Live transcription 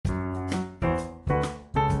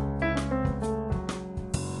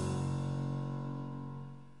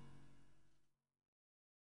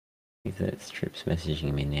If that's Trips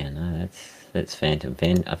messaging me now. No, that's Phantom.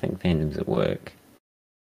 I think Phantom's at work.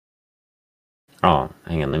 Oh,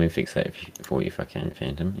 hang on. Let me fix that for you if I can,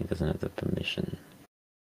 Phantom. He doesn't have the permission.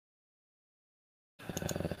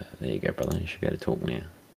 There you go, brother. You should be able to talk now.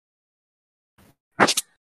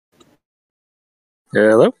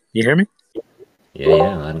 Hello? You hear me? Yeah,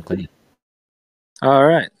 loud and clear. All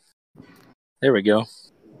right. There we go.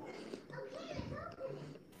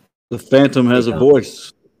 The Phantom has a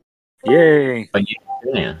voice. Yay. Are you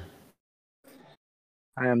now?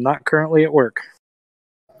 I am not currently at work.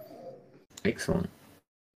 Excellent.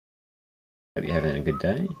 Hope you're having a good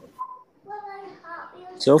day.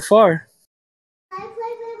 So far. I play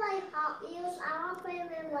with my Hot Wheels. I want to play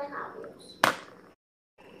with my Hot Wheels.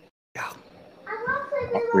 Yeah. I want to play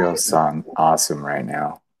with Hot Wheels sound awesome right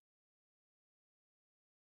now.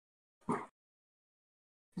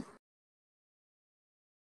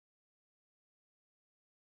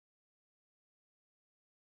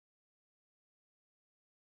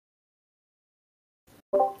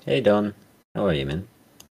 Hey, Don. How are you, man?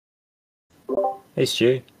 Hey,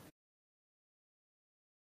 Stu.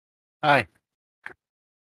 Hi.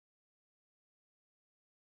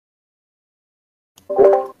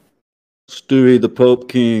 Stewie the Pope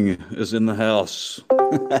King is in the house.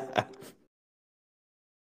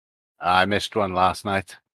 I missed one last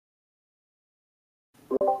night.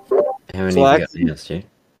 How many have you got now, Stu?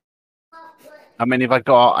 How many have I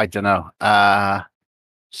got? I don't know.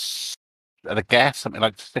 At a guess, something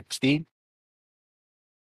like 16.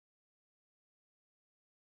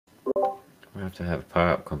 We'll have to have a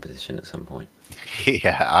power-up competition at some point.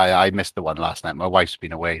 Yeah, I missed the one last night. My wife's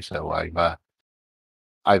been away, so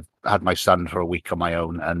I've had my son for a week on my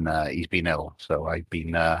own, and he's been ill, so I've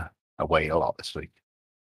been away a lot this week.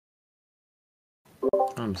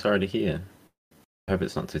 I'm sorry to hear. I hope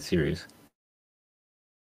it's not too serious.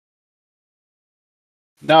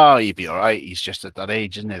 No, he'd be all right. He's just at that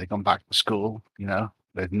age, isn't he? They've gone back to school, you know.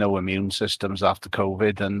 There's no immune systems after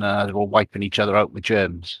COVID, and they're all wiping each other out with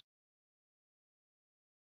germs.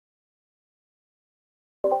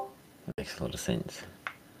 That makes a lot of sense.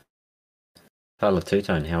 Tyler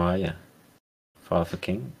Two-Tone, how are you? Fire for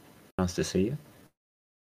King, nice to see you.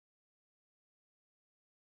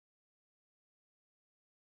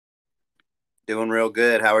 Doing real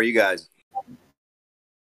good. How are you guys?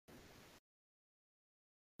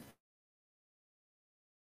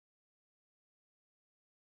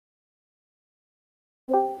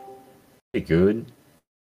 Pretty good.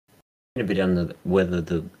 Been a bit under the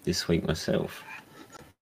weather this week myself.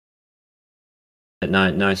 But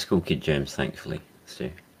no school kid germs, thankfully, Stu.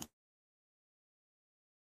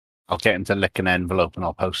 I'll get him to lick an envelope and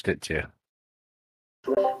I'll post it to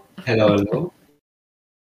you. Hello.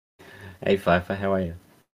 Hey, Pfeiffer, how are you?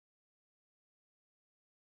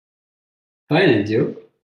 Fine, and you?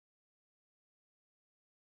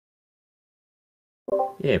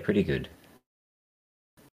 Yeah, pretty good.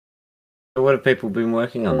 So what have people been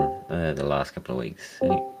working on the last couple of weeks?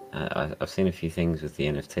 I've seen a few things with the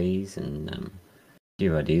NFTs and a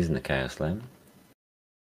few ideas in the Chaos Lab.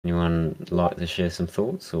 Anyone like to share some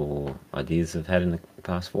thoughts or ideas they've had in the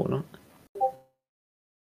past fortnight?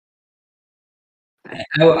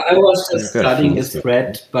 I was just studying a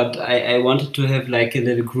thread, but I wanted to have like a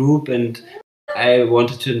little group, and I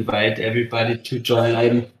wanted to invite everybody to join. I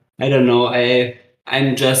don't know.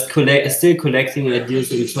 I'm just still collecting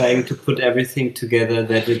ideas and trying to put everything together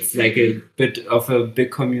that it's like a bit of a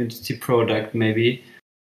big community product, maybe.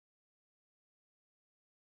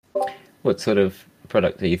 What sort of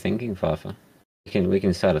product are you thinking, Pfeiffer? We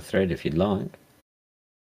can start a thread if you'd like.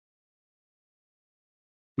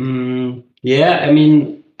 Yeah, I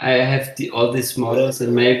mean, I have all these models,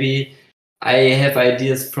 and maybe I have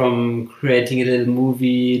ideas from creating a little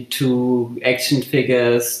movie to action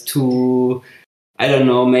figures to, I don't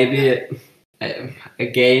know, maybe a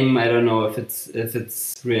game. I don't know if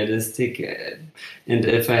it's realistic, and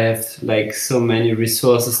if I have like so many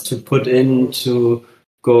resources to put in to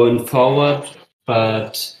going forward.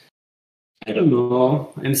 But I don't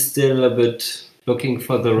know. I'm still a bit looking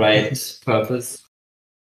for the right purpose.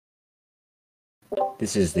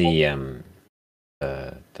 This is the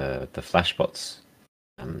Flashbots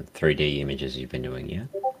 3D images you've been doing, yeah?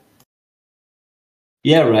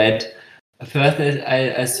 Yeah, right. First,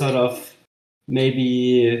 I sort of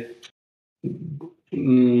maybe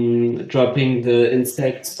dropping the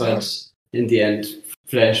insects, but in the end,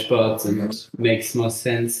 flashbots, and it makes more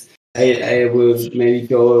sense. I will maybe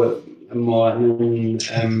go more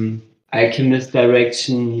in alchemist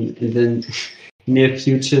direction in the near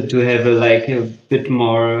future to have a bit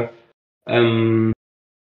more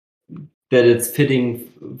that it's fitting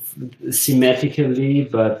thematically,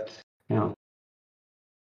 but yeah.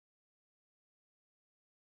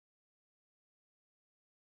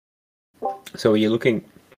 So are you looking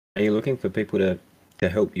for people to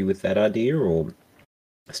help you with that idea, or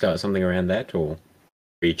start something around that, or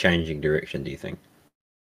are you changing direction, do you think?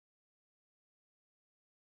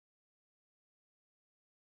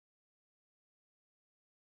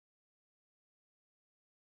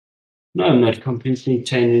 No, I'm not completely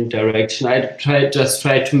changing direction. I try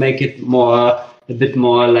to make it a bit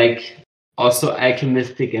more like also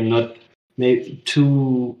alchemistic and not maybe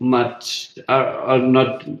too much or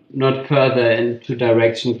not further into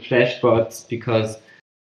direction flashbots, because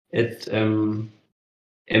it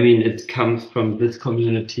it comes from this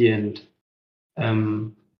community and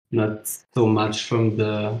not so much from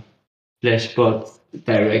the flashbot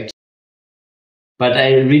direction. But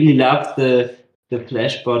I really loved the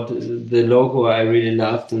flashbot, the logo I really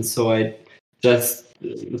loved, and so I just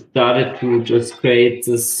started to just create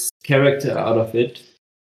this character out of it.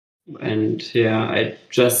 And yeah, I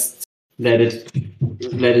just let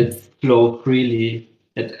it flow freely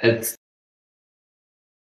at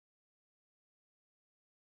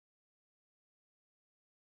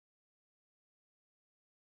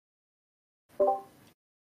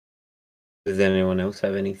Does anyone else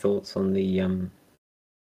have any thoughts on the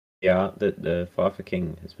art that the FIFA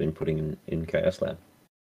King has been putting in Chaos Lab?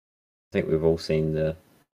 I think we've all seen the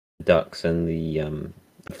ducks and the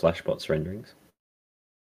flashbots renderings.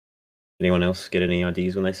 Anyone else get any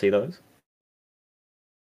ideas when they see those?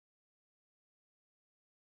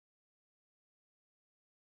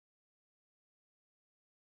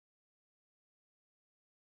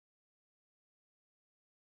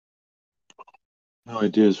 No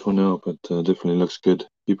ideas for now, but definitely looks good.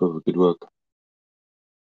 Keep up the good work.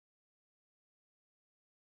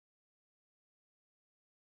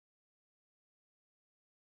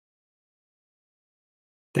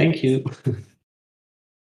 Thank you.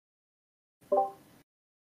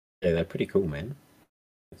 Yeah, they're pretty cool, man.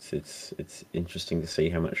 It's interesting to see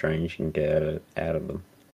how much range you can get out of them.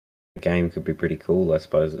 The game could be pretty cool, I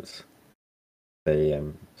suppose. It's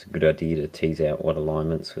a good idea to tease out what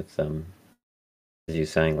alignments with as you're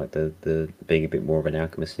saying, like the being a bit more of an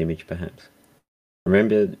alchemist image, perhaps.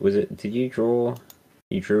 Remember, did you drew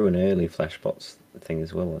an early flashbots thing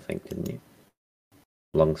as well, I think, didn't you?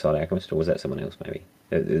 Alongside Alchemist, or was that someone else maybe?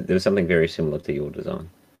 There was something very similar to your design.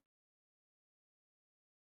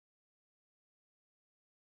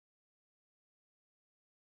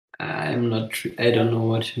 I'm not. I don't know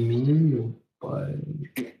what you mean.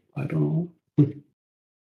 I don't know.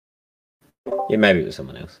 Yeah, maybe it was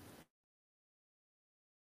someone else.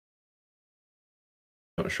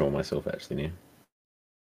 Not sure myself actually now.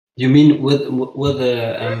 You mean with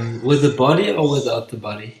the body or without the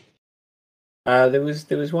body? There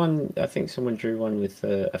was one. I think someone drew one with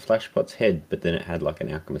a flashbot's head, but then it had like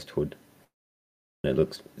an alchemist hood. And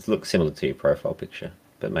it looks similar to your profile picture,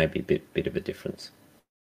 but maybe a bit of a difference.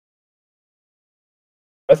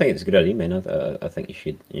 I think it's a good idea, man. I think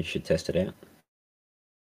you should test it out.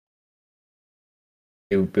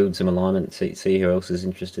 Build some alignment. See who else is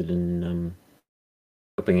interested in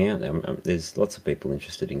helping out. There's lots of people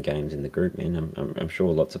interested in games in the group, man. I'm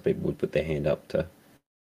sure lots of people would put their hand up to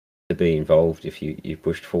be involved if you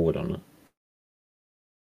pushed forward on it.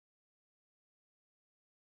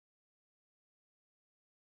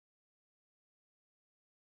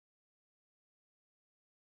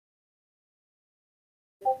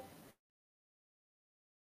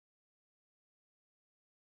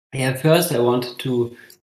 Yeah, first I wanted to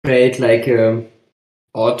create like a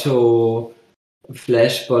auto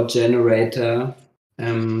flashbot generator.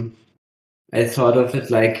 I thought of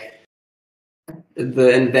it like the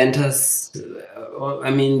inventors.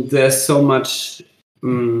 I mean, there's so much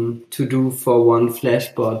to do for one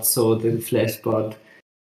flashbot, so the flashbot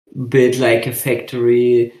built like a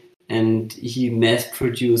factory, and he mass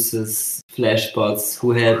produces flashbots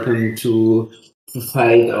who help him to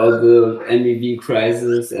fight all the MEV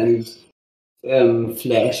crisis and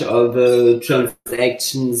flash all the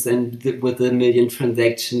transactions, and with a million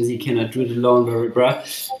transactions he cannot do it alone, blah, blah, blah.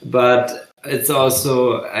 But it's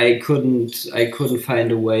also I couldn't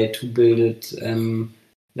find a way to build it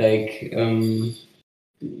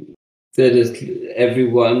that is every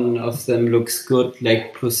one of them looks good,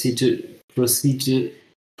 like procedure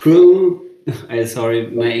pro. I sorry,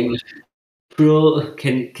 my English. Pro,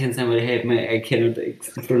 can somebody help me? I cannot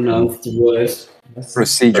pronounce the word.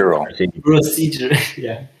 Procedural. Procedure.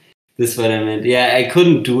 Yeah, this is what I meant. Yeah, I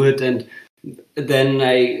couldn't do it, and then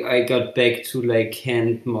I got back to like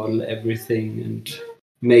hand model everything, and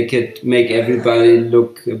make everybody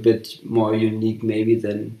look a bit more unique maybe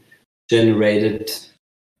than generated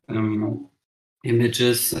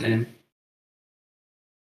images.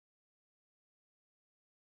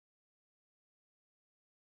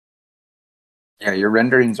 Yeah, your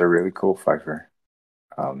renderings are really cool, Pfeiffer.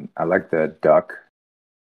 I like the duck,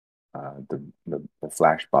 the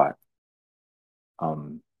Flashbot. I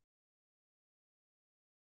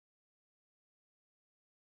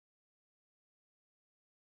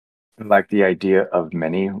like the idea of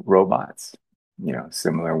many robots,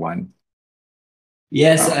 similar one.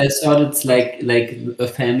 Yes, I thought it's like a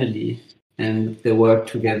family and they work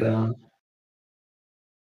together.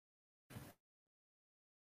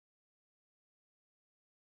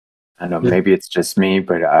 I know maybe it's just me,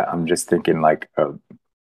 but I'm just thinking like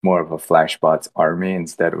more of a Flashbot's army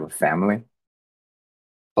instead of a family.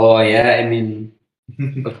 Oh yeah, I mean,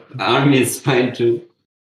 army is fine too.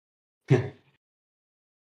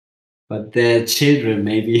 But they're children,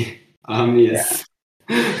 maybe. Army is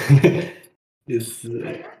is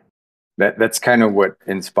That's kind of what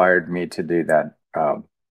inspired me to do that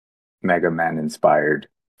Mega Man inspired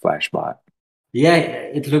Flashbot. yeah,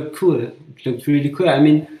 it looked cool. It looked really cool. I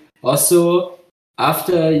mean, also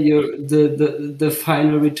after the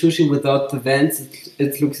final retouching without the vents,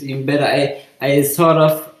 it looks even better. I thought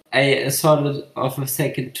of a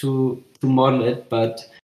second to model it, but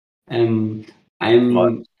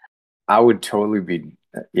Well, I would totally be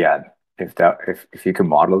if you could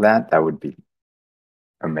model that would be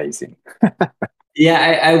amazing.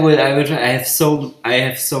 Yeah, I will try. I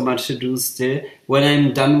have so much to do still. When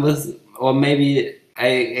I'm done with, or maybe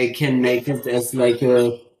I can make it as like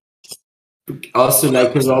a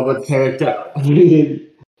robot character.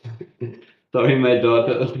 Sorry, my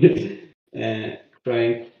daughter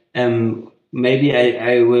crying. Maybe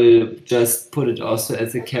I will just put it also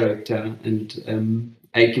as a character, and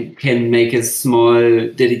I can make a small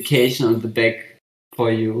dedication on the back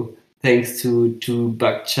for you, thanks to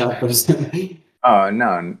Buckchop or something. Oh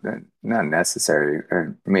no, not necessary. I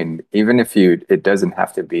mean, even if it doesn't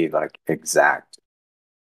have to be like exact.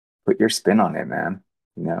 Put your spin on it, man.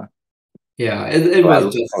 Yeah, it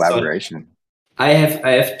was just collaboration. I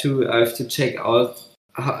have to check out.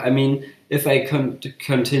 I mean, if I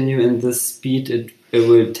continue in this speed, it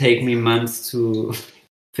will take me months to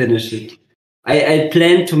finish it. I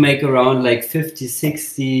plan to make around like 50,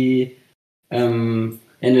 60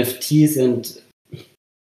 NFTs,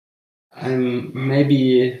 and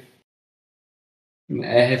maybe I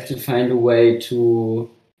have to find a way to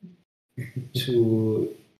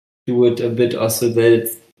do it a bit also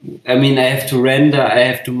that I mean I have to render, I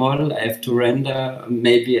have to model, I have to render,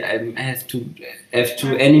 maybe I have to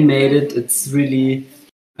animate it. It's really,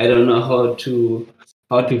 I don't know how to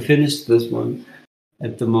finish this one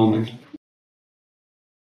at the moment.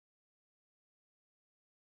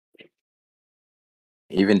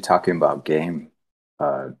 Even talking about game,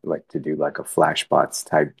 like to do like a Flashbots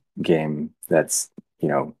type game that's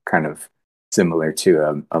kind of similar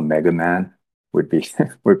to a Mega Man would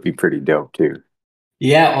be pretty dope too.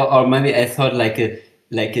 Yeah, or maybe I thought like a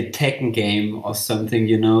Tekken game or something,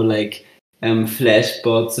 like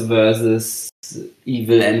Flashbots versus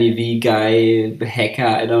evil MEV guy, hacker,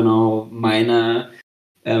 I don't know, miner,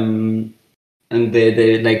 and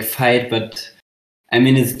they like fight, but I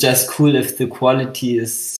mean it's just cool if the quality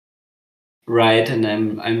is right, and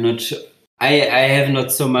I'm not sure. I have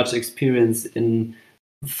not so much experience in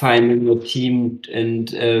finding a team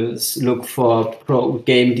and look for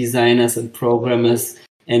game designers and programmers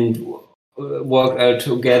and work out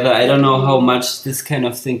together. I don't know how much this kind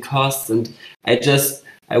of thing costs, and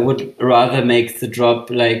I would rather make the drop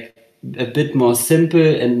like a bit more simple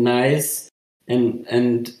and nice, and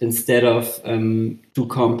instead of too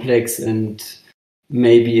complex and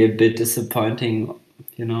maybe a bit disappointing,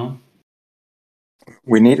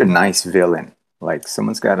 We need a nice villain. Like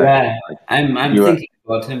someone's got to. Yeah, I'm thinking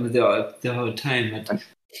about him the whole time.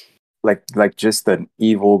 But like just an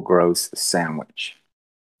evil, gross sandwich.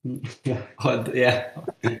 yeah.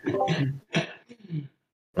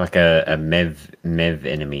 Like a Mev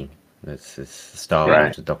enemy. That's Star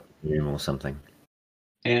Wars or Doctor Doom or something.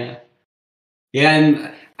 Yeah.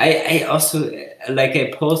 Yeah, I also, like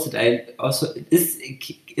I posted, I also is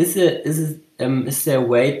there a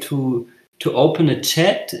way to open a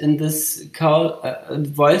chat in this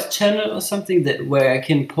voice channel or something where I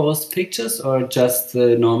can post pictures, or just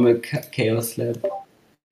the normal Chaos Lab? You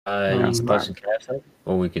can post in Chaos Lab,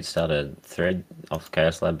 or we could start a thread off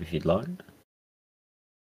Chaos Lab if you'd like.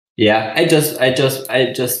 Yeah, I just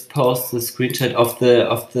post the screenshot of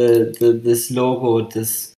this logo,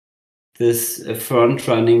 this front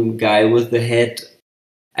running guy with the head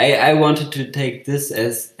I wanted to take this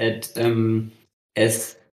as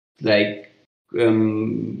like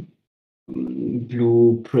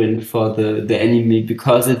blueprint for the anime,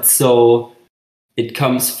 because it's so, it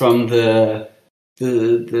comes from the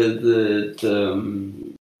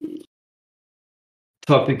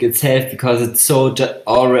topic itself, because it's so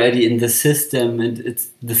already in the system, and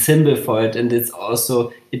it's the symbol for it, and it's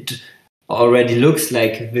also, it already looks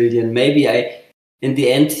like a villain. Maybe in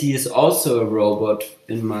the end he is also a robot,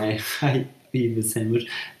 in my I eat the sandwich.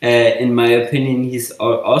 In my opinion, he's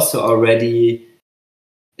also already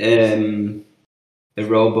a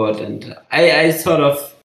robot, and I sort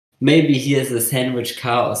of, maybe he has a sandwich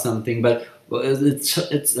car or something, but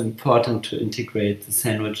it's important to integrate the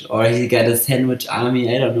sandwich, or he got a sandwich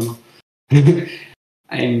army. I don't know.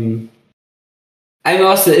 I'm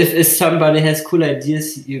also, if somebody has cool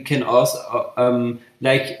ideas, you can also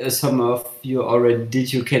like some of you already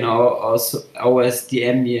did. You can also always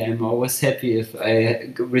DM me. I'm always happy if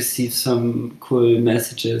I receive some cool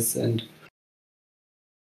messages, and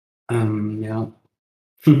yeah.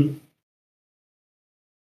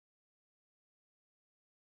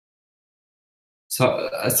 So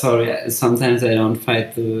sorry, sometimes I don't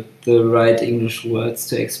find the right English words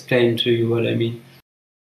to explain to you what I mean.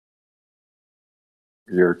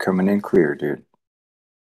 You're coming in clear, dude.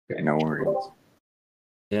 Okay. No worries.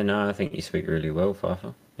 Yeah, no, I think you speak really well,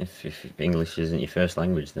 Pfeiffer. If English isn't your first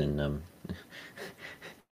language, then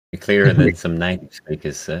you're clearer than some native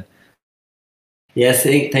speakers, sir. Yes,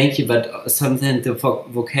 thank you, but sometimes the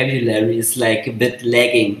vocabulary is like a bit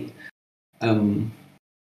lagging.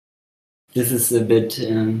 This is a bit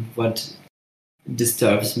what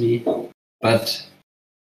disturbs me, but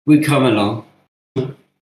we come along.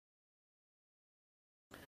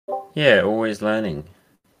 Yeah, always learning.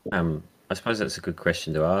 I suppose that's a good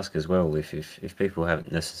question to ask as well. If people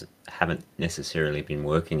haven't necessarily been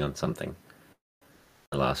working on something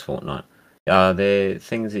the last fortnight, are there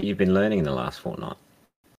things that you've been learning in the last fortnight?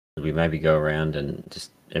 Could we maybe go around and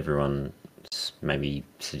just everyone maybe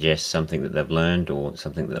suggest something that they've learned or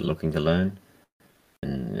something that they're looking to learn,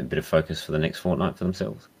 and a bit of focus for the next fortnight for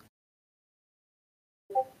themselves?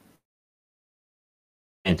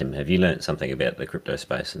 Phantom, have you learned something about the crypto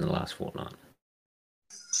space in the last fortnight?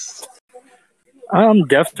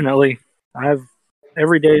 Definitely.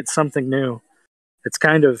 Every day it's something new. It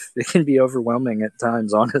can be overwhelming at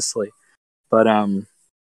times, honestly. But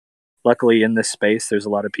luckily in this space, there's a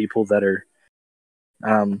lot of people that are,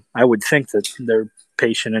 I would think that they're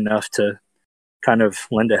patient enough to kind of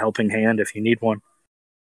lend a helping hand if you need one.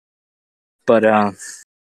 But, oh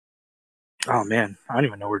man, I don't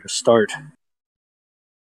even know where to start.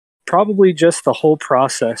 Probably just the whole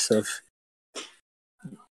process of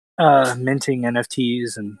minting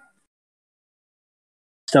NFTs and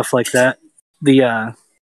stuff like that. The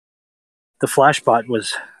Flashbot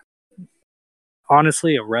was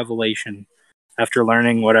honestly a revelation after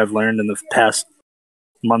learning what I've learned in the past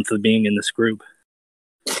month of being in this group.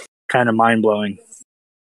 Kind of mind blowing.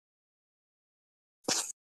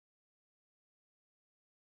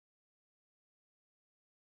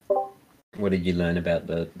 What did you learn about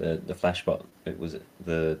the Flashbot? Was it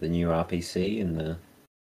the new RPC and the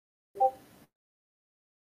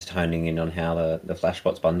just honing in on how the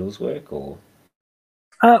Flashbots bundles work, or?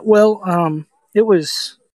 It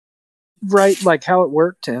was right, like how it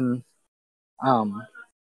worked, and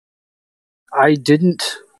I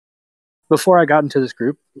didn't, before I got into this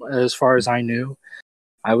group, as far as I knew,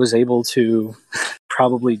 I was able to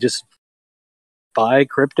probably just buy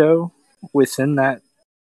crypto within that,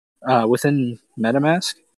 within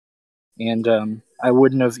MetaMask, and I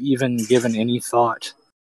wouldn't have even given any thought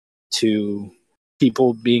to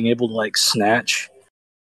people being able to like snatch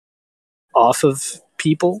off of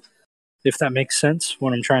people, if that makes sense,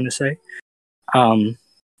 what I'm trying to say.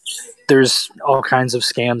 There's all kinds of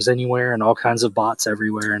scams anywhere and all kinds of bots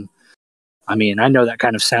everywhere. And I mean, I know that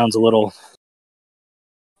kind of sounds a little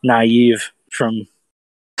naive from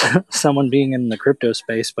someone being in the crypto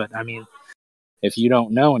space, but I mean, if you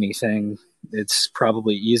don't know anything, it's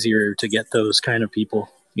probably easier to get those kind of people,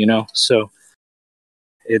 you know? So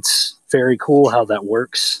it's very cool how that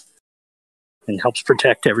works and helps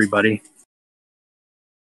protect everybody.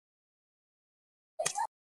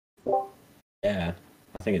 Yeah,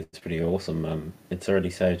 I think it's pretty awesome. It's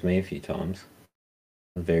already saved me a few times.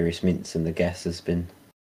 The various mints and the gas has been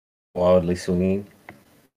wildly swinging.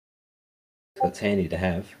 So it's handy to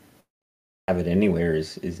have. Have it anywhere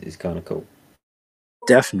is kind of cool.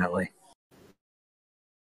 Definitely.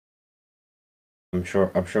 I'm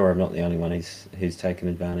sure I'm not the only one who's taken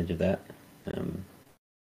advantage of that.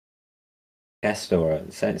 Castor,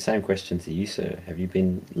 same question to you, sir. Have you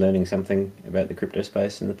been learning something about the crypto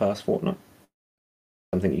space in the past fortnight?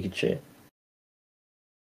 Something you could share?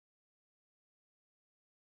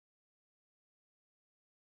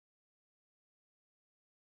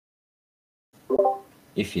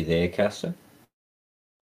 If you're there, Castor.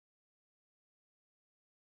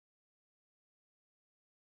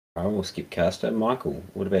 I will skip Castor. Michael,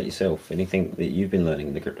 what about yourself? Anything that you've been learning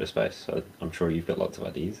in the crypto space? So I'm sure you've got lots of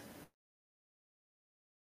ideas.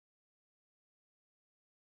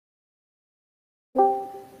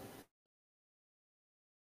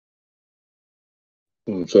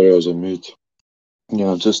 Sorry, I was on mute.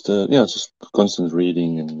 Yeah, just constant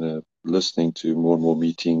reading and listening to more and more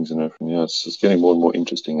meetings and everything. Yeah, it's getting more and more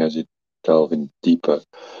interesting as you delve in deeper.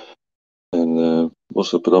 And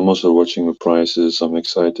but I'm also watching the prices. I'm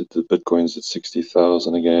excited that Bitcoin's at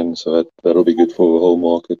 60,000 again, so that'll be good for the whole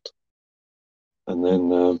market. And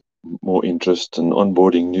then more interest and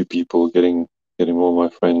onboarding new people, getting more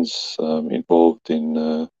of my friends involved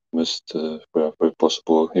in Mist where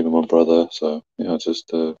possible, even my brother. So yeah, just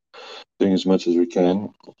doing as much as we can.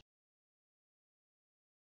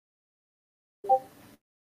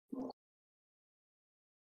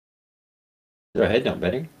 Go ahead, not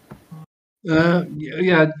betting.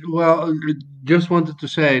 Yeah, well, just wanted to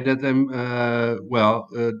say that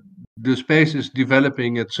the space is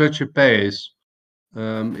developing at such a pace.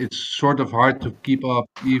 It's sort of hard to keep up,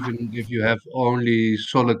 even if you have only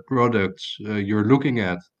solid products you're looking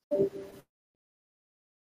at.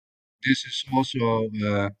 This is also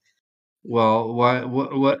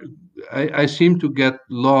what I seem to get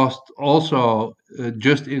lost also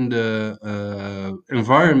just in the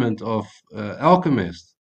environment of Alchemist.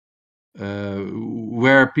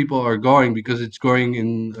 Where people are going because it's going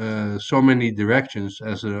in so many directions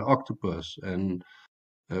as an octopus. And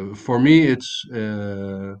for me, it's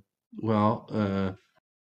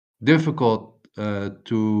difficult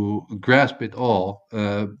to grasp it all.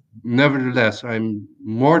 Nevertheless, I'm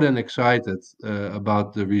more than excited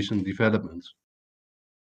about the recent developments.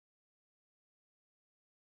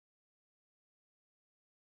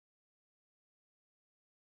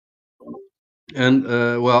 And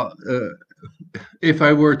if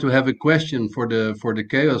I were to have a question for the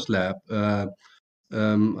Chaos Lab,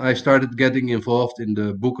 I started getting involved in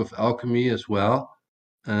the Book of Alchemy as well.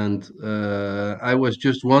 And I was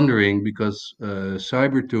just wondering because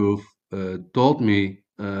Cybertooth told me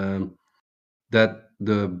that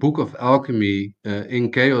the Book of Alchemy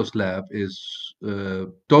in Chaos Lab is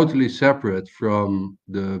totally separate from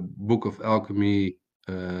the Book of Alchemy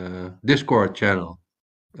Discord channel.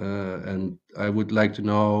 And I would like to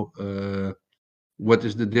know what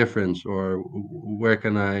is the difference or where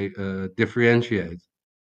can I differentiate?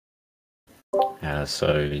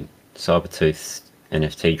 So Cybertooth's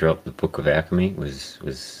NFT drop, the Book of Alchemy, was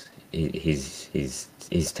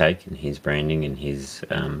his take and his branding and his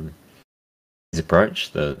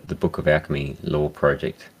approach. The Book of Alchemy Lore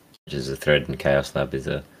Project, which is a thread in Chaos Lab, is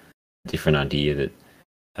a different idea that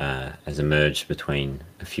has emerged between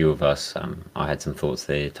a few of us. I had some thoughts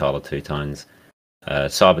there. Tyler 2 times.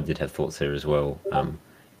 Cyber did have thoughts there as well. A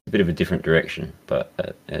bit of a different direction, but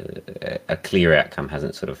a clear outcome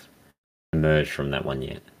hasn't sort of emerged from that one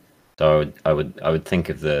yet. So I would think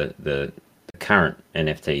of the current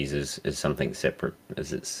NFTs as something separate,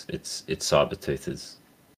 as it's Cybertooth's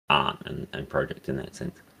art and project in that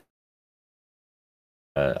sense.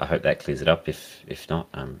 I hope that clears it up. If not,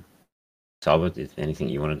 Cyber, is anything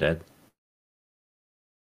you wanted to add?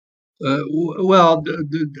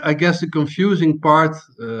 I guess the confusing part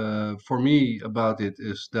for me about it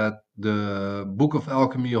is that the Book of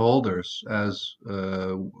Alchemy holders, as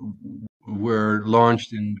were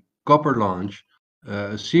launched in Copper Launch,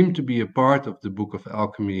 seem to be a part of the Book of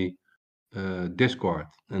Alchemy Discord,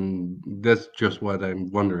 and that's just what I'm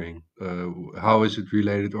wondering. How is it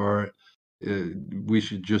related, or we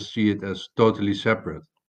should just see it as totally separate?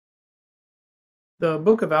 The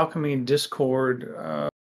Book of Alchemy Discord,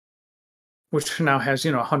 which now has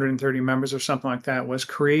 130 members or something like that, was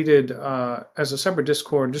created as a separate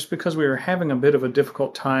Discord just because we were having a bit of a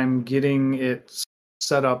difficult time getting it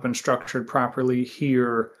set up and structured properly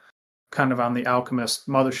here, kind of on the Alchemist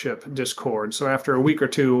Mothership Discord. So after a week or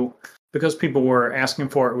two, because people were asking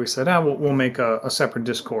for it, we said, we'll make a separate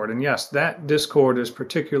Discord. And yes, that Discord is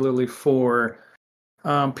particularly for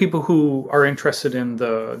people who are interested in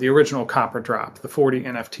the original Copper Drop, the 40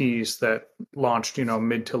 NFTs that launched,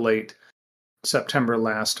 mid to late September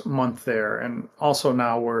last month there. And also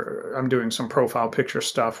now I'm doing some profile picture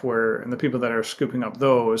stuff and the people that are scooping up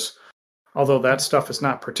those although that stuff is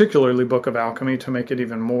not particularly Book of Alchemy to make it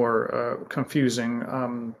even more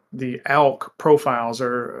confusing. The ALC profiles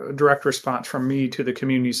are a direct response from me to the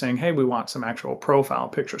community saying, hey, we want some actual profile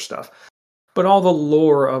picture stuff. But all the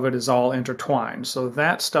lore of it is all intertwined. So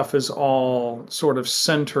that stuff is all sort of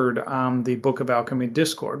centered on the Book of Alchemy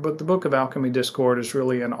Discord. But the Book of Alchemy Discord is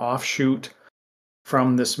really an offshoot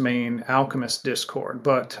from this main Alchemist Discord.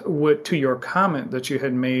 But to your comment that you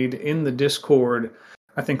had made in the Discord,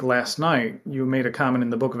 I think last night, you made a comment in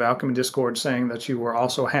the Book of Alchemy Discord saying that you were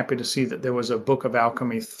also happy to see that there was a Book of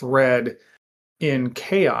Alchemy thread in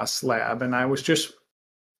Chaos Lab. And I was just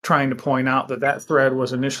trying to point out that that thread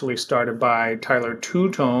was initially started by Tyler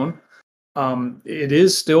Two-Tone. It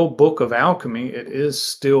is still Book of Alchemy. It is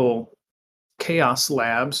still Chaos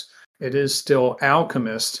Labs. It is still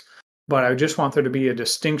Alchemist. But I just want there to be a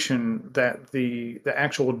distinction that the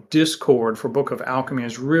actual Discord for Book of Alchemy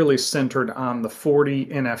is really centered on the 40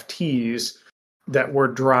 NFTs that were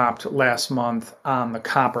dropped last month on the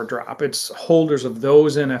Copper Drop. It's holders of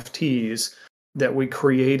those NFTs that we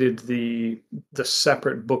created the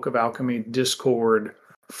separate Book of Alchemy Discord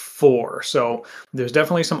for. So there's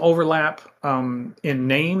definitely some overlap in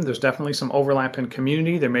name. There's definitely some overlap in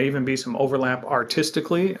community. There may even be some overlap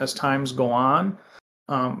artistically as times go on.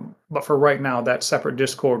 But for right now, that separate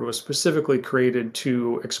Discord was specifically created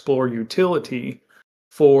to explore utility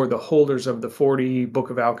for the holders of the 40 Book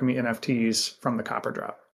of Alchemy NFTs from the Copper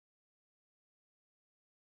Drop.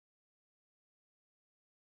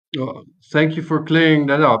 Well, thank you for clearing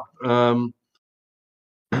that up.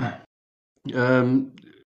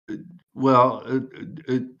 Well,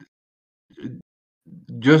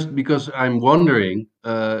 just because I'm wondering,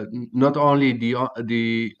 not only the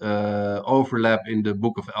overlap in the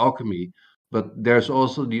Book of Alchemy, but there's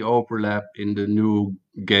also the overlap in the new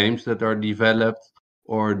games that are developed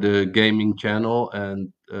or the gaming channel.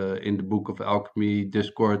 And in the Book of Alchemy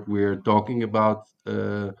Discord, we're talking about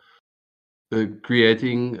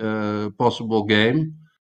creating a possible game.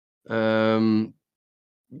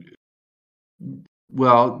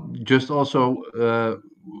 Well, just also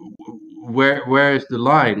where is the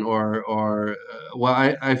line, or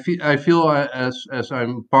well, I feel as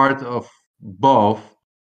I'm part of both,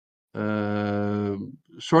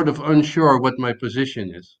 sort of unsure what my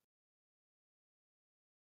position is.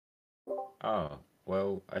 Oh,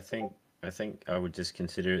 well, I think I would just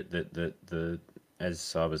consider it that the as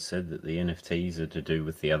Cyber said, that the NFTs are to do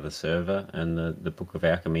with the other server, and the Book of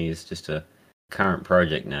Alchemy is just a current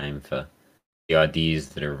project name for the ideas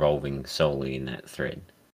that are evolving solely in that thread.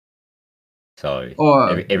 So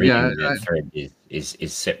everything in that thread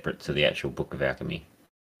is separate to the actual Book of Alchemy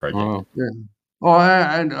project.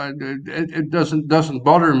 It doesn't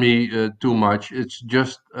bother me too much. It's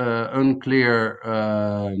just unclear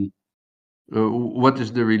what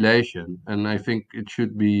is the relation, and I think it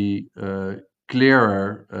should be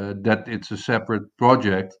clearer that it's a separate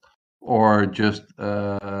project or just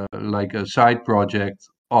like a side project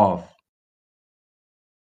of.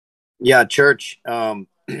 Yeah, Church.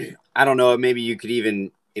 I don't know. Maybe you could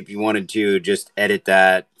even, if you wanted to, just edit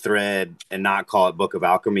that thread and not call it Book of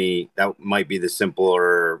Alchemy. That might be the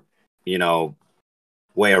simpler,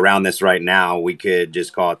 way around this right now. We could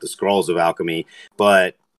just call it the Scrolls of Alchemy.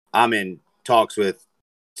 But I'm in talks with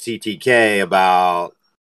CTK about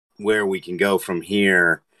where we can go from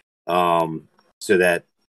here, so that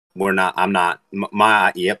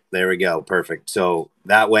yep, there we go. Perfect. So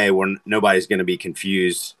that way nobody's going to be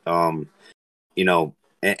confused, and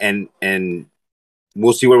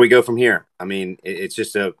we'll see where we go from here. I mean, it's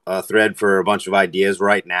just a thread for a bunch of ideas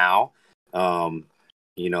right now, we'll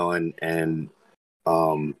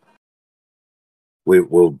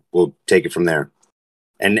take it from there.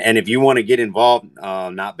 And if you want to get involved,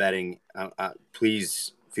 not betting,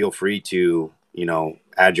 please feel free to,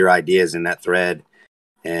 add your ideas in that thread,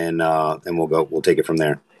 and we'll take it from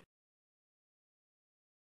there.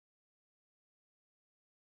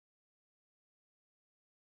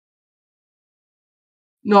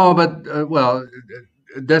 No, but well,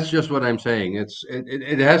 that's just what I'm saying.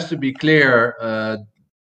 It has to be clear,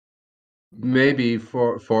 maybe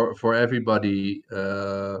for everybody,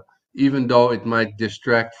 even though it might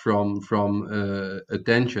distract from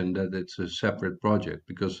attention, that it's a separate project.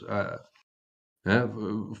 Because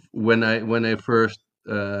when I first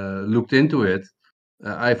looked into it,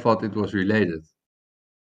 I thought it was related.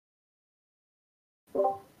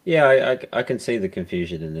 Yeah, I can see the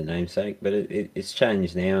confusion in the namesake, but it's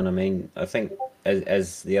changed now, and I mean, I think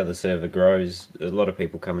as the other server grows, a lot of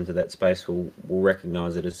people come into that space will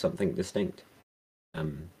recognise it as something distinct.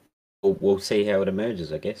 We'll see how it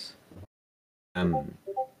emerges, I guess.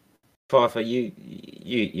 Pfeiffer,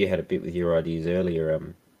 you had a bit with your ideas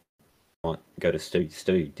earlier. Might go to Stu.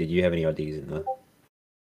 Stu, did you have any ideas in there?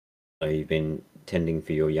 So you've been tending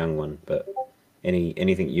for your young one, but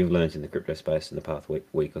anything you've learned in the crypto space in the past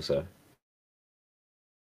week or so?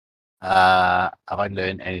 Have I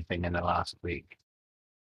learned anything in the last week?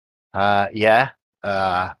 Yeah.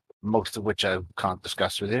 Most of which I can't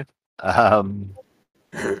discuss with you.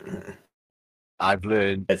 I've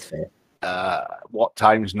learned That's fair. what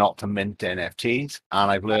times not to mint NFTs,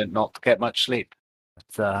 and I've learned not to get much sleep.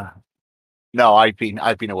 But, no, I've been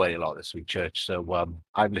away a lot this week, Church. So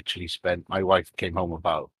I've literally spent. My wife came home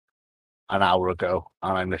about an hour ago,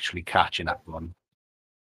 and I'm literally catching up on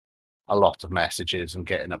a lot of messages and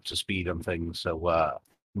getting up to speed on things. So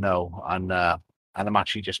no, and I'm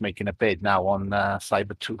actually just making a bid now on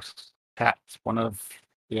Cybertooth Cat, one of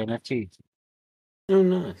the NFTs. Oh,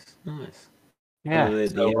 nice. Yeah. One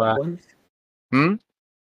of the out ones? Hmm?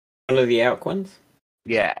 One of the out ones?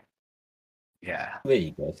 Yeah. There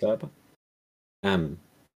you go, Cyber.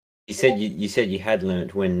 You said you had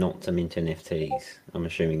learnt when not to mint NFTs. I'm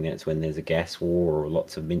assuming that's when there's a gas war or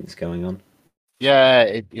lots of mints going on.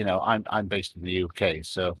 Yeah, I'm based in the UK,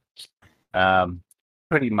 so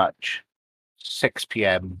pretty much 6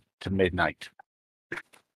 p.m. to midnight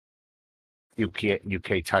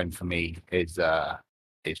UK time for me is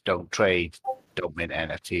don't trade, don't mint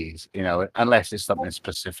NFTs, unless it's something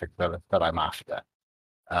specific that I'm after.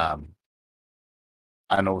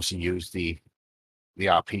 And also use the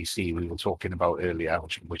RPC we were talking about earlier,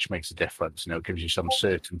 which makes a difference. It gives you some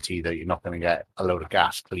certainty that you're not going to get a load of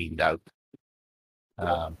gas cleaned out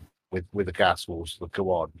with the gas wars that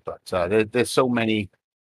go on. But there's so many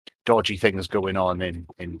dodgy things going on in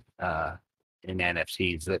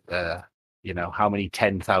NFTs that how many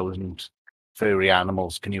 10,000 furry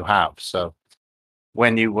animals can you have? So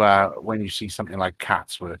when you see something like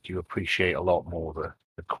Cat's work, you appreciate a lot more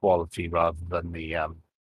the quality rather than the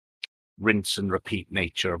rinse and repeat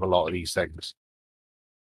nature of a lot of these things.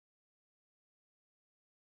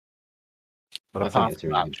 But apart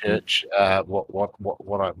from that, Church,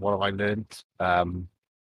 what have I learned?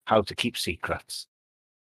 How to keep secrets.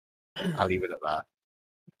 I'll leave it at that.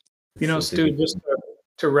 Stu, just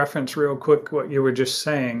to reference real quick what you were just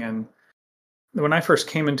saying, and when I first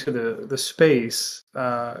came into the space,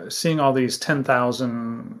 seeing all these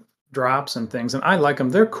 10,000 drops and things, and I like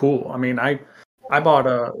them. They're cool. I mean, I bought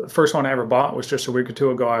the first one I ever bought was just a week or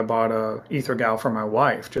two ago. I bought a Ethergal for my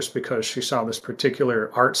wife just because she saw this particular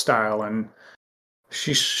art style, and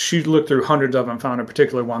she looked through hundreds of them, found a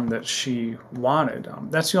particular one that she wanted.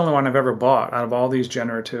 That's the only one I've ever bought out of all these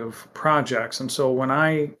generative projects. And so when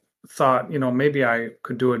I thought, maybe I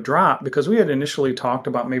could do a drop, because we had initially talked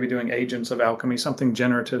about maybe doing Agents of Alchemy, something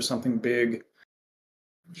generative, something big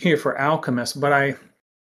here for alchemists. But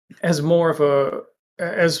as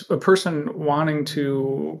a person wanting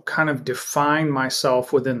to kind of define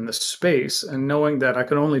myself within the space and knowing that I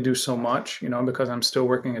could only do so much, because I'm still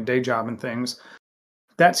working a day job and things,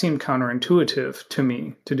 that seemed counterintuitive to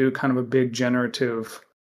me to do kind of a big generative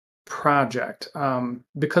project,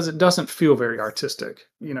 because it doesn't feel very artistic.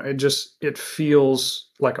 It feels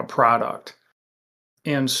like a product.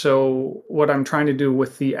 And so what I'm trying to do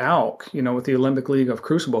with the ALC, with the Olympic League of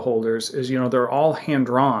Crucible holders is, they're all hand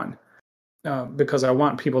drawn, because I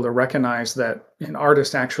want people to recognize that an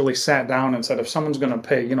artist actually sat down and said, if someone's going to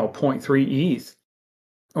pay, 0.3 ETH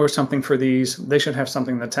or something for these, they should have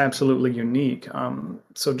something that's absolutely unique.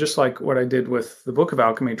 So just like what I did with the Book of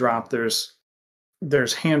Alchemy drop,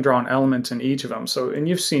 there's hand-drawn elements in each of them. So, and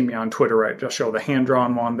you've seen me on Twitter, right? Just show the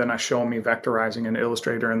hand-drawn one, then I show me vectorizing in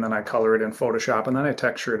Illustrator, and then I color it in Photoshop, and then I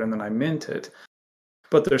texture it, and then I mint it.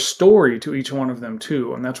 But there's story to each one of them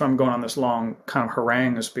too, and that's why I'm going on this long kind of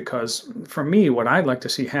harangue, is because for me, what I'd like to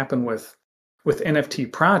see happen with NFT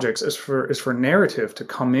projects is for narrative to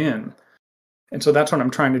come in. And so that's what I'm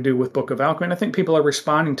trying to do with Book of Alchemy. And I think people are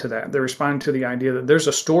responding to that. They're responding to the idea that there's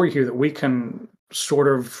a story here that we can sort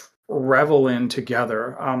of revel in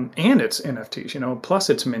together. And it's NFTs, plus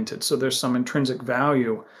it's minted. So there's some intrinsic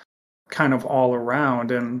value kind of all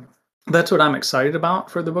around. And that's what I'm excited about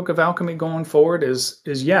for the Book of Alchemy going forward is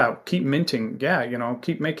keep minting. Yeah,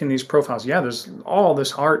 keep making these profiles. Yeah, there's all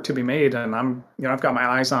this art to be made. And I've got my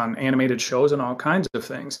eyes on animated shows and all kinds of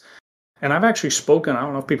things. And I've actually spoken, I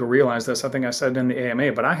don't know if people realize this, I think I said in the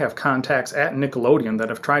AMA, but I have contacts at Nickelodeon that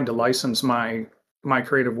have tried to license my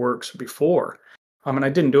creative works before. And I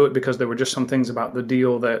didn't do it because there were just some things about the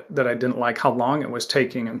deal that I didn't like, how long it was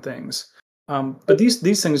taking and things. But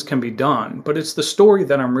these things can be done, but it's the story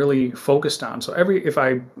that I'm really focused on. So if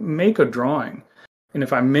I make a drawing, And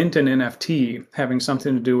if I mint an NFT having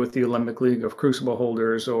something to do with the Olympic League of Crucible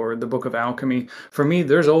Holders or the Book of Alchemy, for me,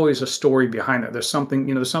 there's always a story behind it. There's something,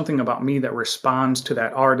 there's something about me that responds to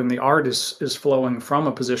that art, and the art is flowing from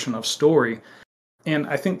a position of story. And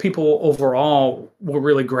I think people overall will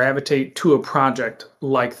really gravitate to a project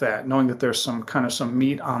like that, knowing that there's some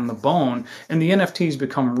meat on the bone. And the NFTs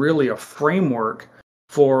become really a framework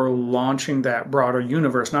for launching that broader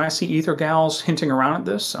universe. Now I see Ether Gals hinting around at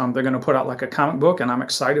this. They're going to put out like a comic book, and I'm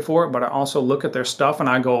excited for it. But I also look at their stuff and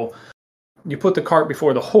I go, you put the cart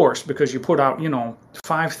before the horse, because you put out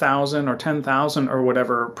 5,000 or 10,000 or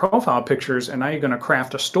whatever profile pictures, and now you're going to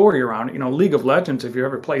craft a story around it. League of Legends, if you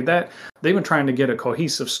ever played that, they've been trying to get a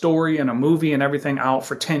cohesive story and a movie and everything out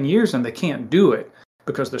for 10 years, and they can't do it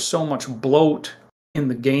because there's so much bloat in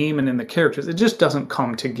the game and in the characters. It just doesn't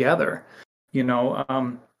come together. And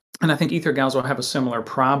I think Ether Gals will have a similar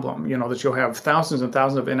problem, that you'll have thousands and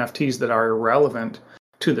thousands of NFTs that are irrelevant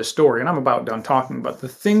to the story. And I'm about done talking, but the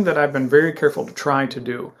thing that I've been very careful to try to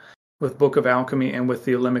do with Book of Alchemy and with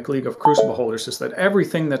the Olympic League of Crucible Holders is that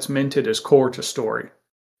everything that's minted is core to story.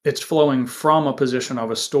 It's flowing from a position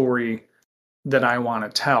of a story that I want to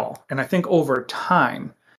tell. And I think over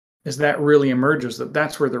time, as that really emerges,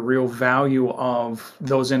 that's where the real value of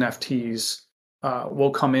those NFTs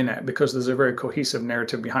will come in at, because there's a very cohesive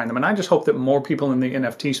narrative behind them. And I just hope that more people in the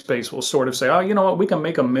NFT space will sort of say, oh, you know what, we can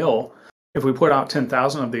make a mill. If we put out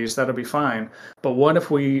 10,000 of these, that'll be fine. But what if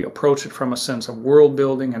we approach it from a sense of world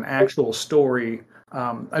building and actual story?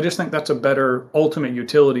 I just think that's a better ultimate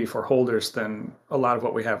utility for holders than a lot of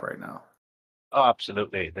what we have right now. Oh,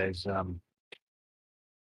 absolutely. There's, I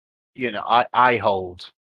hold,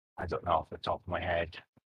 I don't know off the top of my head,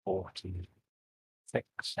 46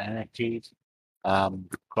 NFTs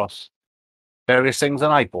across various things,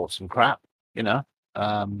 and I bought some crap,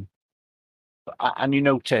 and you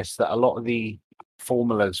notice that a lot of the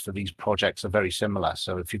formulas for these projects are very similar.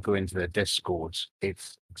 So if you go into their Discords,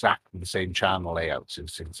 it's exactly the same channel layouts,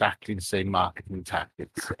 it's exactly the same marketing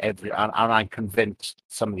tactics. And I'm convinced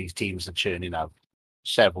some of these teams are churning out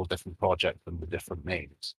several different projects under different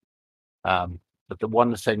names. But the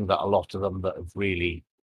one thing that a lot of them that have really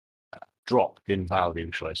dropped in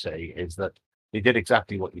value, shall I say, is that they did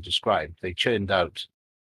exactly what you described. They churned out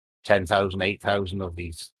 10,000, 8,000 of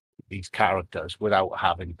these characters without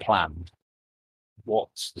having planned what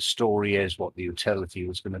the story is, what the utility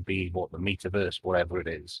was going to be, what the metaverse, whatever it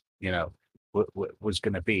is, was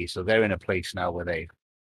going to be. So they're in a place now where they've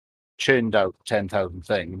churned out 10,000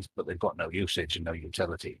 things, but they've got no usage and no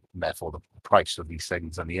utility. And therefore, the price of these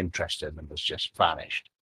things and the interest in them has just vanished.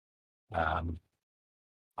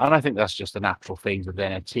 And I think that's just a natural thing with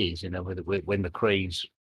NFTs. When the craze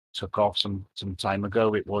took off some time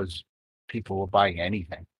ago, it was people were buying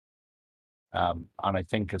anything. And I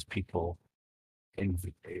think as people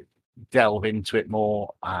delve into it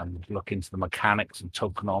more and look into the mechanics and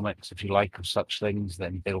tokenomics, if you like, of such things,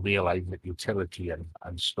 then they'll realize that utility and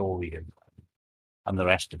story and the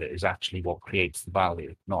rest of it is actually what creates the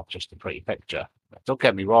value, not just a pretty picture. Don't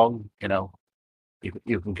get me wrong,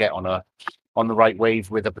 you can get on the right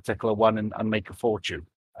wave with a particular one and make a fortune.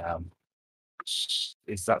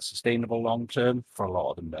 Is that sustainable long term? For a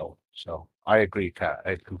lot of them, no. So I agree, Kat.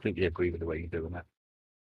 I completely agree with the way you're doing it.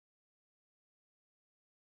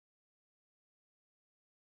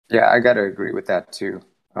 Yeah, I gotta agree with that too.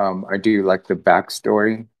 I do like the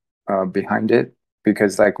backstory behind it,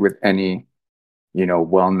 because like with any,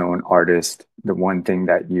 well-known artist, the one thing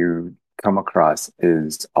that you come across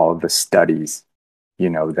is all the studies,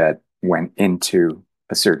 that went into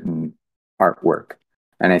a certain artwork.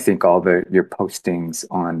 And I think all your postings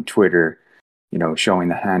on Twitter, showing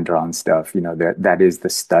the hand-drawn stuff, that is the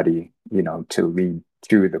study, to lead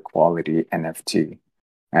to the quality NFT.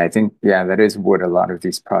 And I think, yeah, that is what a lot of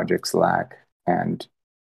these projects lack. And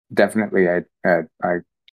definitely, I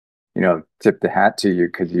tip the hat to you,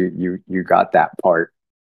 because you got that part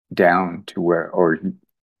down to where, or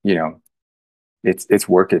it's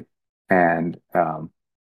working. And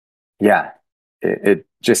yeah, it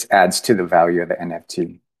just adds to the value of the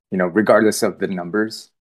NFT, regardless of the numbers.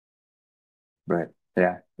 But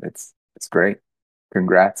yeah, it's great.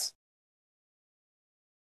 Congrats.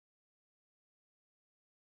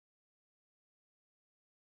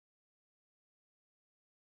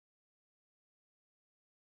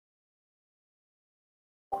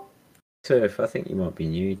 So if I think you might be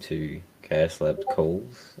new to Chaos Lab's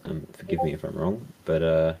calls, forgive me if I'm wrong,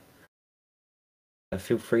 but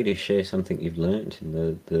feel free to share something you've learned in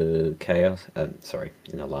the chaos. In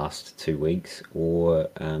the last 2 weeks, or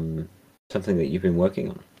something that you've been working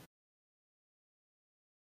on.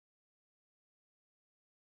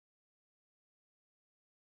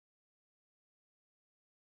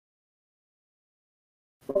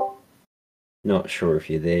 Not sure if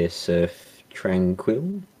you're there, Surf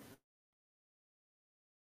Tranquil.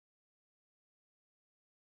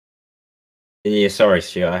 Yeah, sorry,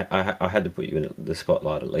 Stu. I had to put you in the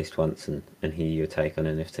spotlight at least once and hear your take on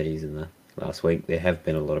NFTs in the last week. There have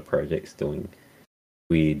been a lot of projects doing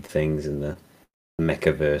weird things in the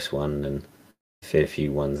Mechaverse one, and a fair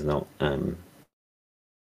few ones not.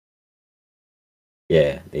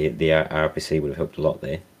 Yeah, the RPC would have helped a lot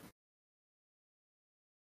there.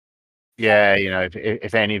 Yeah,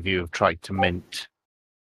 if any of you have tried to mint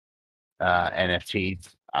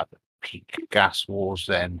NFTs at the peak gas wars,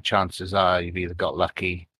 then chances are you've either got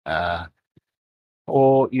lucky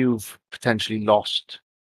or you've potentially lost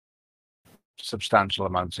substantial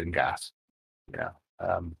amounts in gas. Yeah.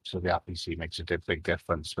 So the RPC makes a big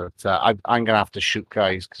difference. But I'm going to have to shoot,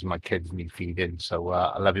 guys, because my kids need feeding. So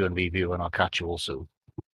I love you and leave you, and I'll catch you all soon.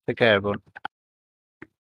 Take care, everyone.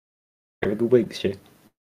 Have a good week, Stu.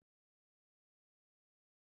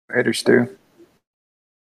 Later, Stu.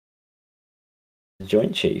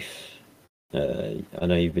 Joint Chief. I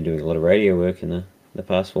know you've been doing a lot of radio work in the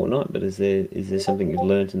past fortnight, but is there something you've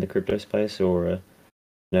learned in the crypto space, or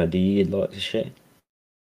no idea you'd like to share?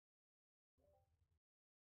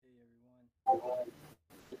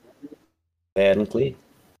 Loud and clear.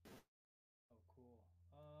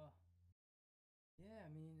 Yeah,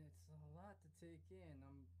 I mean, it's a lot to take in.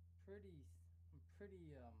 I'm pretty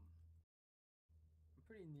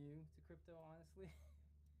new to crypto, honestly.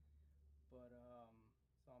 But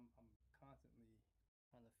so I'm constantly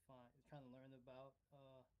trying to learn about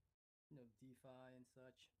DeFi and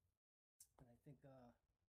such. And I think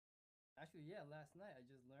actually, yeah, last night I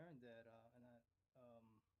just learned that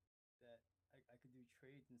that I could do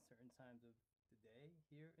trades in certain times of the day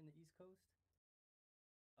here in the East Coast.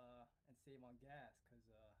 And save on gas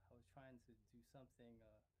because I was trying to do something,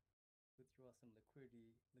 withdraw some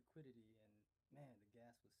liquidity, and man, the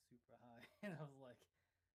gas was super high, and I was like,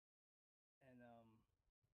 and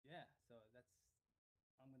yeah, so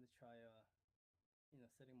I'm gonna try,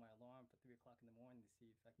 setting my alarm for 3 o'clock in the morning to see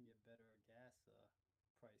if I can get better gas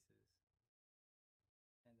prices,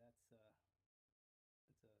 and it's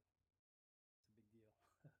a big deal.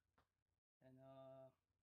 And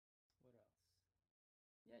what else?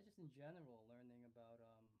 Yeah, just in general, learning about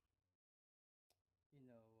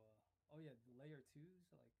oh yeah, the layer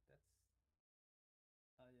twos, like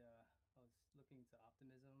I was looking into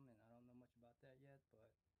optimism, and I don't know much about that yet,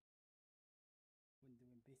 but when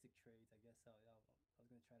doing basic trades, I guess I was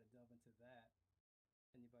gonna try to delve into that.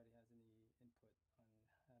 If anybody has any input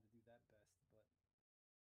on how to do that best, but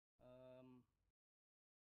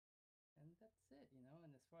and that's it. And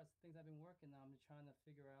as far as things I've been working on, I'm trying to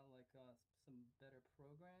figure out like some better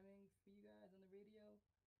programming for you guys on the radio,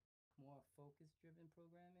 more focus-driven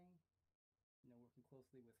programming. Working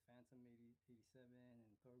closely with Phantom 87 and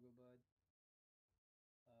Thorgobud.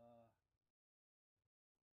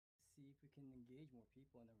 See if we can engage more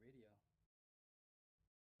people on the radio.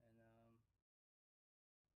 And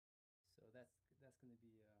so that's going to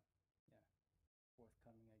be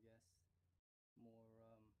forthcoming, I guess.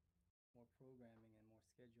 More programming and more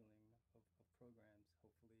scheduling of programs,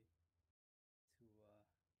 hopefully, to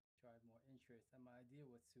drive more interest. And my idea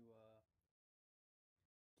was to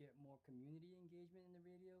get more community engagement in the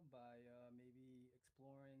radio by maybe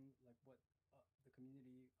exploring like what the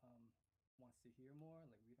community wants to hear more.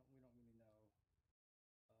 Like we don't really know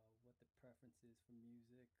what the preference is for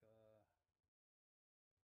music. So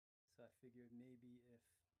I figured maybe if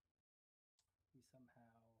we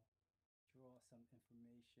somehow draw some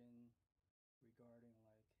information regarding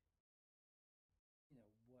like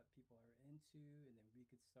what people are into, and then we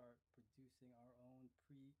could start producing our own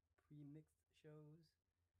pre-mixed shows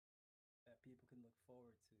that people can look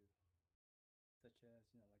forward to, such as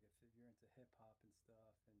like if you're into hip hop and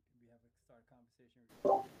stuff, and we have start a conversation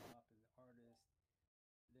regarding hip hop and the artist,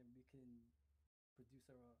 then we can produce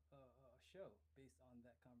a show based on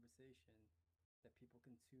that conversation that people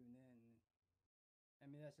can tune in. I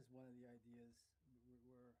mean, that's just one of the ideas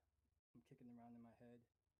I'm kicking around in my head.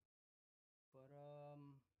 But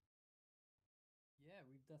yeah,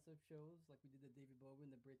 we've done some shows like we did the David Bowie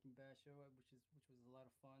and the Breaking Bad show, which was a lot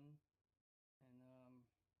of fun, and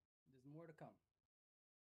there's more to come.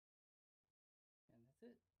 And that's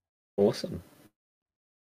it. Awesome.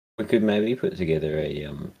 We could maybe put together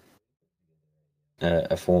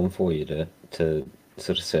a form for you to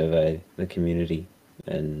sort of survey the community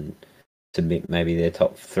and submit maybe their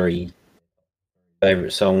top 3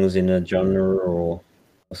 favorite songs in a genre or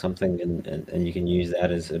something, and you can use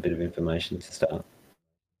that as a bit of information to start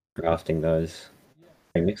drafting those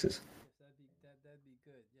remixes. Yes, that'd be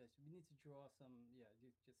good. Yes, we need to draw some. Yeah,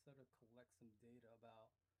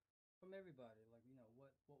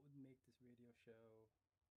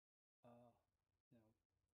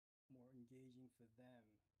 for them.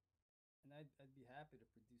 And I'd be happy to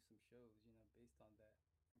produce some shows, based on that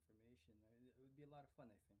information. It would be a lot of fun,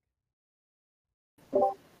 I think.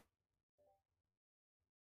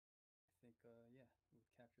 Yeah, it would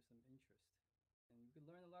capture some interest. And you could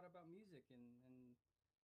learn a lot about music and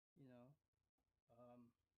you know, um,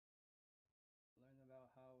 learn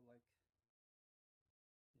about how, like,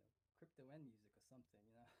 crypto and music or something,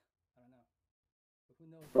 I don't know. But who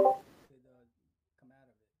knows what could come out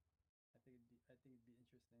of it. I think it'd be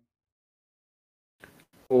interesting.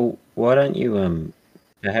 Well, why don't you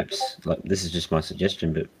perhaps, like, this is just my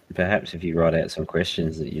suggestion, but perhaps if you write out some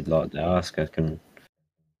questions that you'd like to ask, I can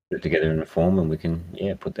put it together in a form and we can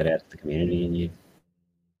put that out to the community, and you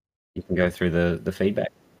can go through the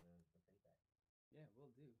feedback. Yeah,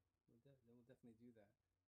 we'll do. We'll definitely do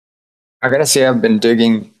that. I gotta say, I've been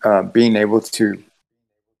digging being able to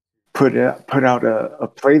put out a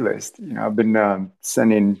playlist. I've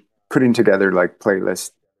been putting together like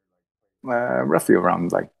playlists roughly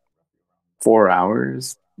around like 4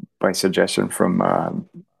 hours by suggestion from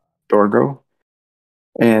Dorgo,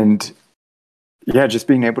 and yeah, just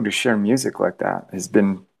being able to share music like that has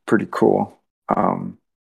been pretty cool.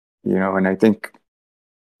 And I think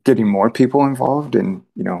getting more people involved and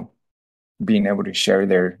being able to share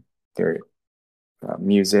their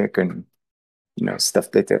music and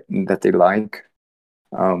stuff that they like.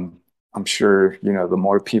 I'm sure the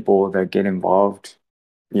more people that get involved,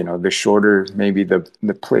 the shorter maybe the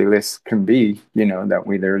playlist can be. That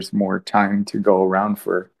way there's more time to go around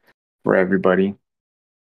for everybody.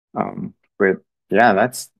 But yeah,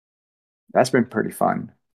 that's been pretty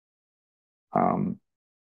fun.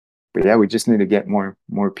 But yeah, we just need to get more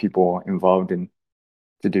people involved in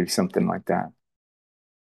to do something like that.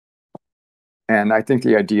 And I think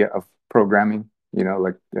the idea of programming,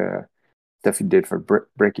 like the stuff he did for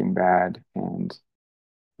Breaking Bad and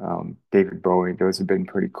David Bowie, those have been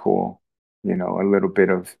pretty cool. A little bit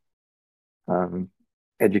of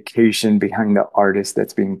education behind the artist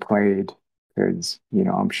that's being played, because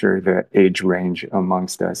I'm sure the age range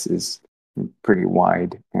amongst us is pretty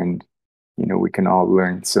wide, and we can all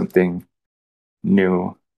learn something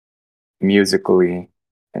new musically,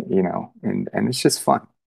 and it's just fun.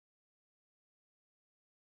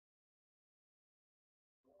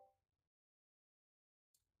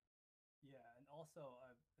 Yeah, and also,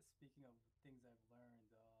 speaking of things I've learned,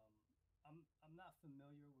 I'm not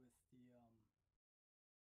familiar with the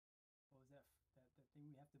what was that thing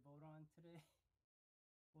we have to vote on today?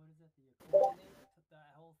 What is that? The coordinate?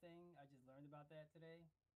 That whole thing? I just learned about that today.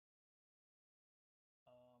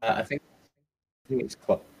 I think it's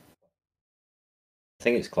I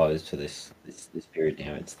think it's closed for this period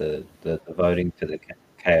now. It's the voting for the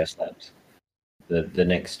Chaos Labs. The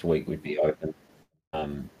next week would be open.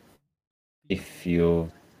 If you're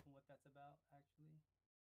what that's about, actually.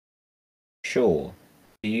 sure,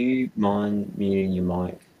 do you mind muting your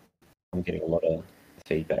mic? I'm getting a lot of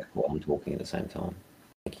feedback while I'm talking at the same time.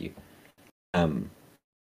 Thank you.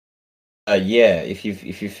 Yeah, if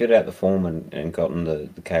you've filled out the form and gotten the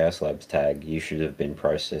Chaos Labs tag, you should have been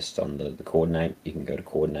processed on the Coordinate. You can go to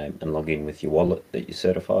Coordinate and log in with your wallet that you're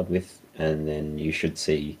certified with, and then you should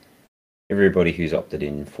see everybody who's opted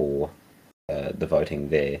in for the voting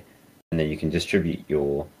there, and then you can distribute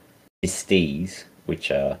your mistees,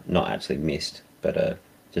 which are not actually missed, but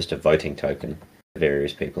just a voting token to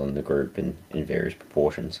various people in the group in various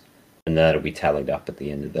proportions, and that'll be tallied up at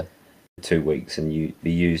the end of the 2 weeks, and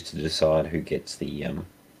be used to decide who gets the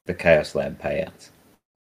Chaos Lab payouts.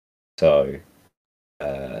 So,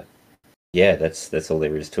 yeah, that's all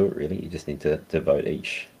there is to it, really. You just need to vote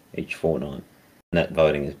each fortnight, and that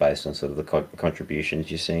voting is based on sort of the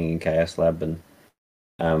contributions you're seeing in Chaos Lab and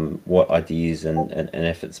what ideas and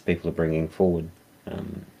efforts people are bringing forward.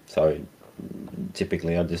 So,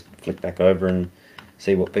 typically, I just flick back over and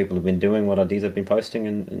see what people have been doing, what ideas they've been posting,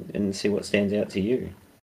 and see what stands out to you.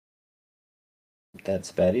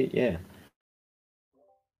 That's about it, yeah.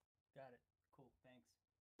 Got it. Cool,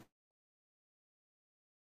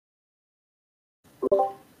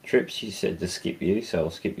 thanks. Trips, you said to skip you, so I'll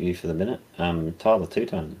skip you for the minute. Tyler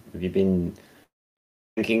Two-Tone, have you been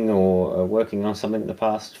thinking or working on something in the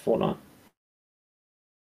past fortnight?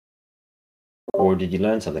 Or did you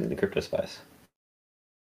learn something in the crypto space?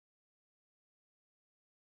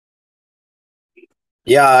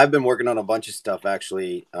 Yeah, I've been working on a bunch of stuff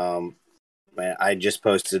actually. I just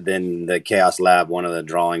posted in the Chaos Lab one of the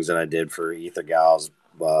drawings that I did for EtherGals,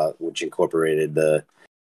 which incorporated a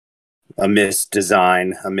Mist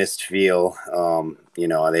design, a Mist feel.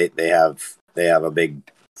 They have a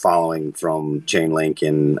big following from Chainlink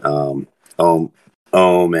and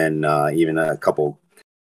Ohm and even a couple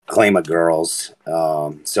claim of girls.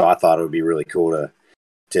 So I thought it would be really cool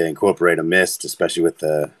to incorporate a mist, especially with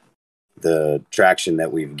the traction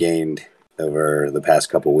that we've gained over the past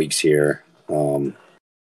couple weeks here.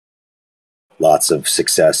 Lots of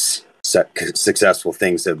successful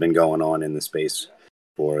things have been going on in the space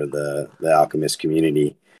for the alchemist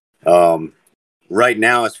community. Right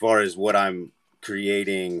now, as far as what I'm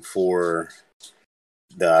creating for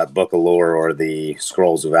the Book of Lore or the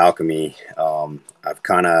Scrolls of Alchemy, I've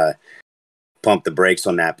kind of pumped the brakes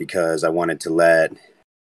on that because I wanted to let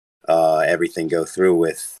everything go through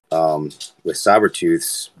with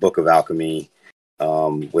Cybertooth's Book of Alchemy,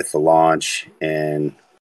 with the launch and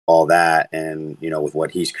all that, and with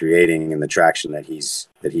what he's creating and the traction that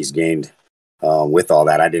he's gained with all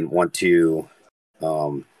that. I didn't want to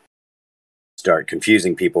start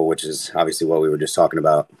confusing people, which is obviously what we were just talking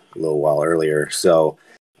about a little while earlier. So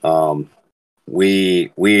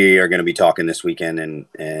we are going to be talking this weekend and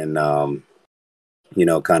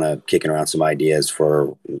kind of kicking around some ideas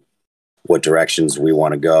for what directions we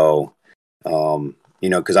want to go.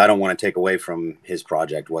 Because I don't want to take away from his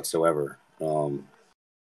project whatsoever.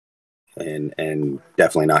 And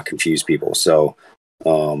definitely not confuse people. So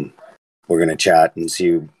we're going to chat and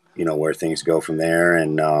see, where things go from there.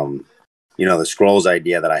 And, the scrolls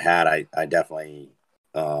idea that I had, I definitely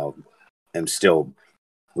am still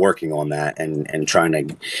working on that and trying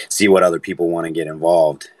to see what other people want to get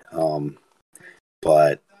involved.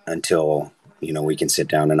 But until, we can sit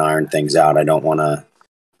down and iron things out, I don't want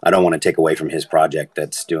to take away from his project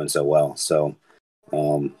that's doing so well. So,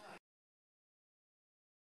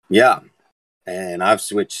 yeah. And I've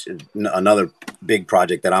switched another big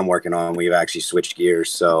project that I'm working on. We've actually switched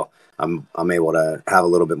gears. So I'm able to have a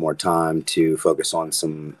little bit more time to focus on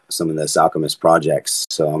some of this alchemist projects.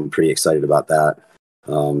 So I'm pretty excited about that.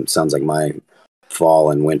 Sounds like my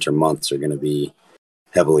fall and winter months are going to be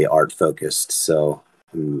heavily art focused. So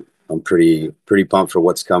I'm pretty pumped for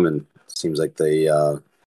what's coming. Seems like the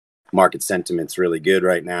market sentiment's really good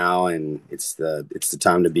right now, and it's the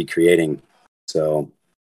time to be creating. So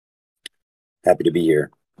happy to be here.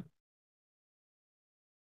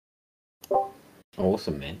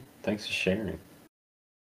 Awesome, man. Thanks for sharing.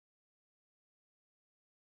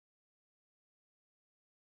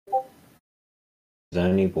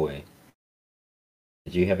 Zony boy,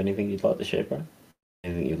 did you have anything you'd like to share, bro?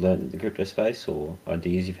 Anything you learned in the crypto space or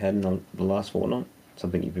ideas you've had in the last fortnight?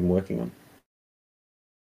 Something you've been working on?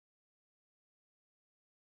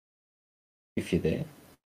 If you're there.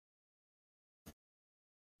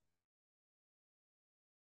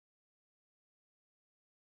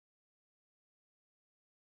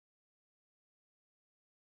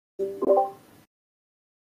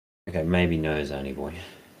 Okay, maybe no, Zony boy.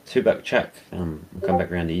 Two-Buck Chuck, we'll come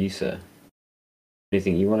back around to you, sir.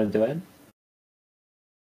 Anything you wanted to add?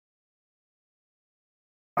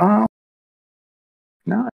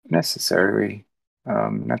 Not necessarily.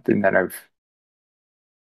 Nothing that I've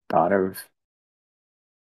thought of.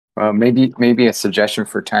 Maybe a suggestion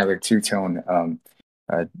for Tyler Two-Tone.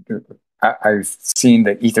 I've seen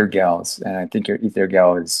the Ether Gals, and I think your Ether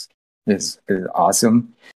Gal is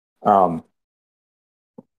awesome.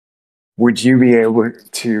 Would you be able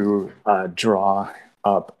to draw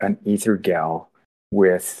up an Ether Gal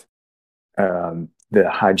with the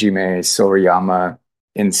Hajime Sorayama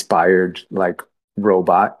inspired like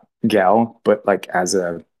robot gal, but like as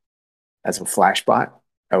a flashbot?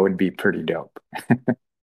 That would be pretty dope.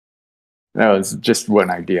 That was just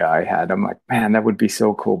one idea I had. I'm like, man, that would be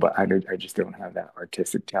so cool, but I just don't have that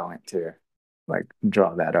artistic talent to like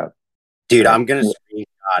draw that up. Dude, I'm gonna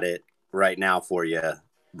screenshot it right now for you,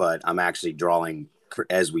 but I'm actually drawing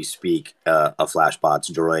as we speak a Flashbots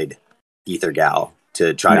droid Ether Gal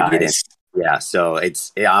to try to get in. Yeah, so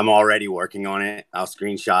I'm already working on it. I'll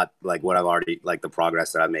screenshot like what I've already like the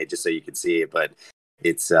progress that I've made just so you can see it. But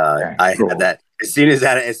it's I had that as soon as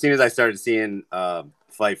I started seeing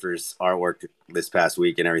Pfeiffer's artwork this past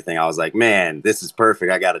week and everything, I was like, man, this is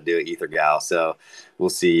perfect. I got to do it, Ether Gal. So we'll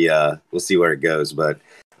see where it goes. But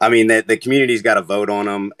I mean, the community's got to vote on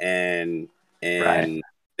them, and right.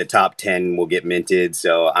 The top 10 will get minted.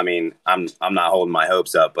 So I mean, I'm not holding my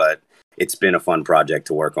hopes up, but it's been a fun project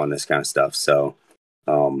to work on this kind of stuff. So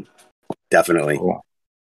definitely. Cool.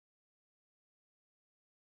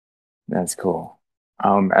 That's cool.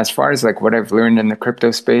 As far as like what I've learned in the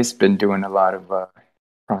crypto space, been doing a lot of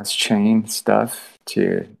cross-chain stuff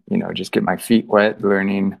to, just get my feet wet,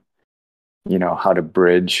 learning, how to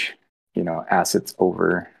bridge, assets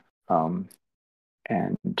over,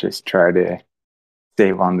 and just try to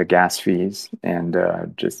save on the gas fees and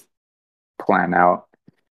just plan out,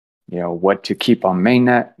 what to keep on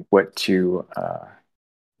mainnet, what to,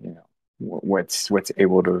 what's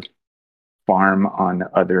able to farm on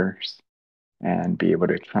others and be able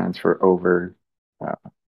to transfer over,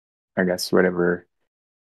 I guess, whatever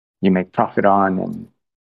you make profit on.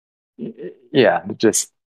 And yeah,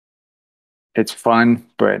 just it's fun,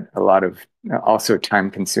 but a lot of also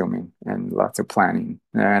time consuming and lots of planning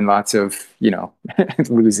and lots of,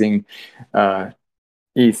 losing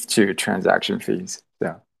ETH to transaction fees.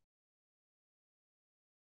 So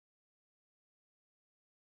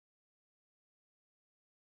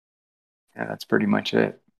yeah, that's pretty much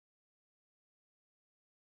it.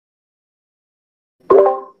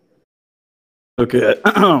 Okay,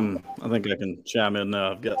 I think I can chime in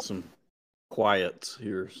now. I've got some quiet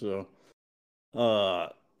here, so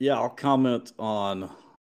yeah, I'll comment on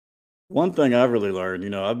one thing I've really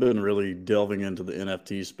learned. I've been really delving into the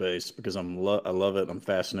NFT space because I love it. I'm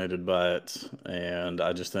fascinated by it, and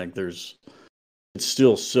I just think it's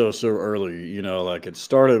still so early. Like it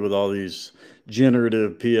started with all these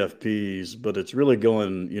generative PFPs, but it's really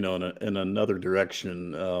going, in another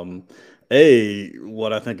direction.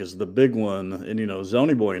 What I think is the big one, and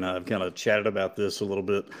Zony Boy and I have kind of chatted about this a little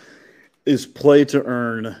bit, is play to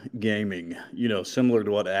earn gaming. Similar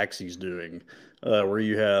to what Axie's doing, where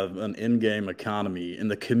you have an in-game economy and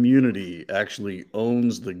the community actually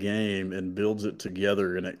owns the game and builds it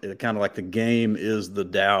together, and it kind of like the game is the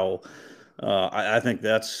DAO. I think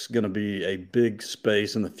that's going to be a big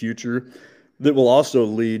space in the future that will also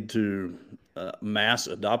lead to mass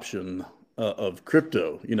adoption of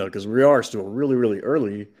crypto, because we are still really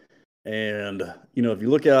early. And, if you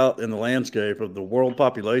look out in the landscape of the world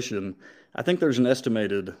population, I think there's an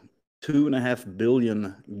estimated 2.5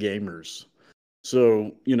 billion gamers.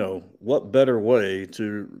 So, what better way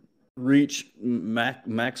to reach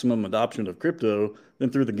maximum adoption of crypto than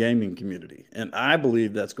through the gaming community? And I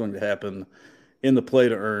believe that's going to happen in the play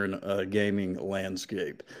to earn gaming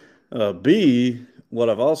landscape. What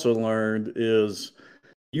I've also learned is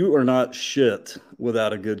you are not shit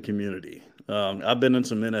without a good community. I've been in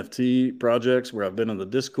some NFT projects where I've been in the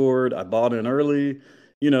Discord. I bought in early,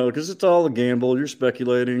 because it's all a gamble. You're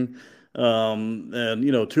speculating.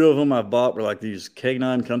 And, two of them I bought were like these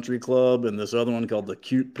K9 Country Club and this other one called the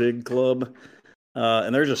Cute Pig Club.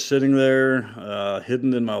 And they're just sitting there,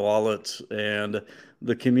 hidden in my wallet. And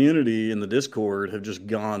the community in the Discord have just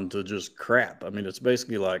gone to just crap. I mean, it's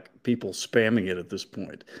basically like people spamming it at this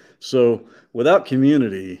point. So without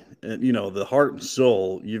community, the heart and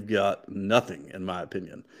soul, you've got nothing, in my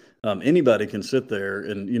opinion. Anybody can sit there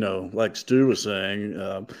and, like Stu was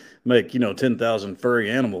saying, make, 10,000 furry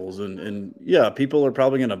animals. And yeah, people are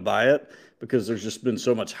probably going to buy it because there's just been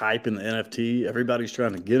so much hype in the NFT. Everybody's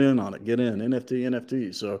trying to get in on it,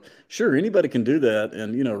 NFT. So sure, anybody can do that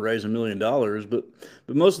and, raise $1 million.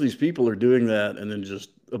 But most of these people are doing that and then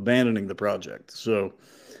just abandoning the project. So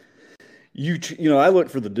I look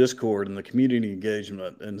for the Discord and the community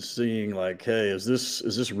engagement and seeing like, hey, is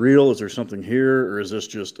this real? Is there something here, or is this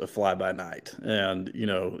just a fly by night? And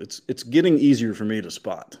it's getting easier for me to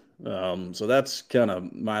spot. So that's kind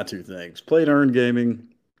of my two things: play to earn gaming,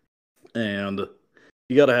 and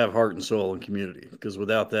you got to have heart and soul and community, because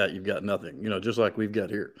without that, you've got nothing. Just like we've got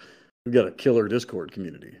here, we've got a killer Discord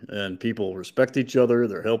community, and people respect each other.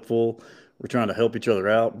 They're helpful. We're trying to help each other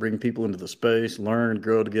out, bring people into the space, learn,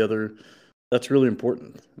 grow together. That's really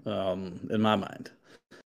important in my mind.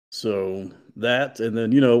 So that, and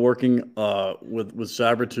then, working with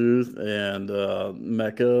Cybertooth and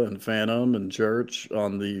Mecca and Phantom and Church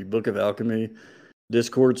on the Book of Alchemy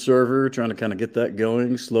Discord server, trying to kind of get that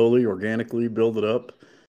going slowly, organically, build it up.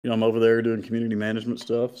 I'm over there doing community management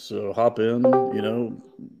stuff. So hop in,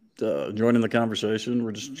 joining the conversation.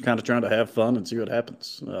 We're just kind of trying to have fun and see what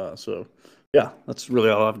happens. So yeah, that's really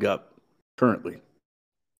all I've got currently.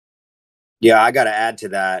 Yeah, I got to add to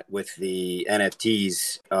that with the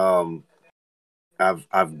NFTs.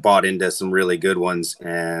 I've bought into some really good ones,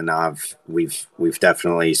 and we've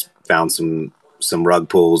definitely found some rug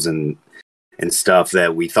pulls and stuff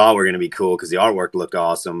that we thought were going to be cool because the artwork looked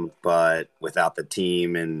awesome, but without the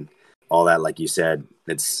team and all that, like you said,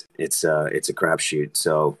 it's a crapshoot.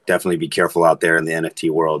 So definitely be careful out there in the NFT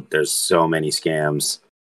world. There's so many scams,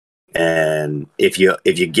 and if you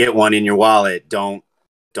get one in your wallet, don't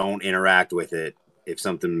interact with it. If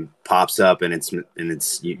something pops up and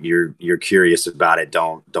you're curious about it,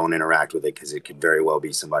 don't interact with it, because it could very well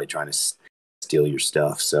be somebody trying to steal your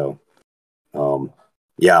stuff. So,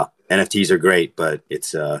 yeah, NFTs are great, but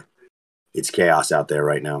it's chaos out there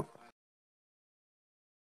right now.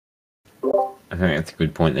 I think that's a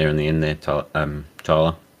good point there in the end there,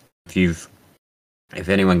 Tyler. If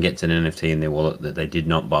anyone gets an NFT in their wallet that they did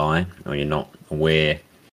not buy, or you're not aware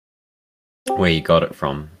where you got it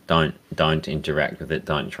from, don't interact with it.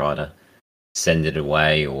 Don't try to send it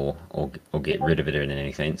away or get rid of it in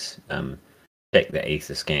any sense. Check the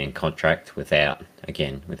Etherscan contract without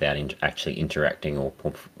actually interacting or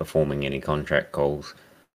performing any contract calls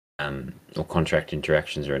or contract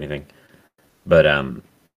interactions or anything. But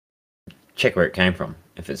check where it came from.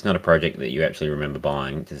 If it's not a project that you actually remember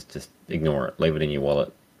buying, just ignore it. Leave it in your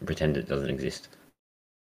wallet. Pretend it doesn't exist.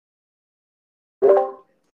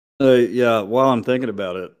 Yeah, while I'm thinking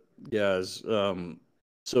about it, guys,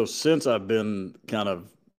 so since I've been kind of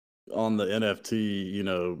on the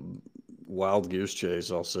NFT, wild goose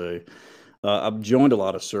chase, I'll say, I've joined a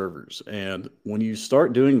lot of servers. And when you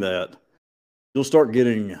start doing that, you'll start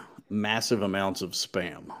getting massive amounts of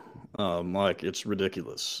spam. Like it's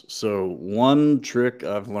ridiculous. So one trick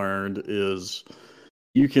I've learned is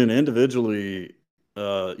you can individually,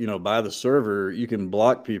 by the server, you can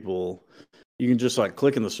block people. You can just like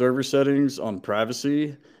click in the server settings on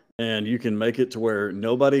privacy, and you can make it to where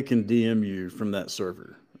nobody can DM you from that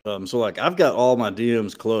server. So like I've got all my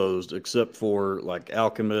DMs closed except for like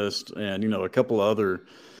Alchemist and a couple other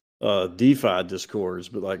DeFi discords,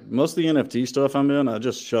 but like most of the NFT stuff I'm in, I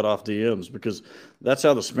just shut off DMs because that's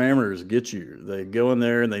how the spammers get you. They go in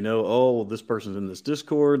there and they know, oh, well, this person's in this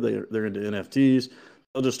Discord. They're into NFTs.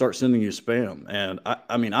 They'll just start sending you spam. And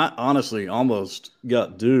I mean, I honestly almost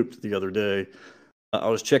got duped the other day. I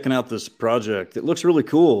was checking out this project. It looks really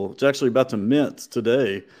cool. It's actually about to mint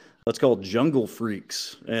today. It's called Jungle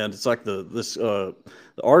Freaks, and it's like the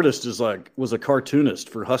artist was a cartoonist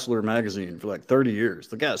for Hustler magazine for like 30 years.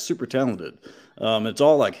 The guy's super talented. It's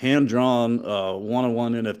all like hand drawn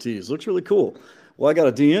one-on-one NFTs. Looks really cool. Well, I got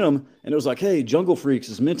a DM and it was like, hey, Jungle Freaks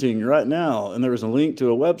is minting right now, and there was a link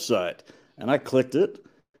to a website, and I clicked it,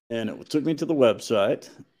 and it took me to the website,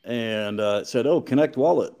 and it said, oh, Connect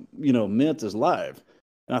Wallet, mint is live.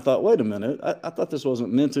 And I thought, wait a minute, I thought this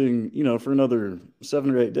wasn't minting, for another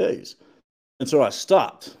 7 or 8 days. And so I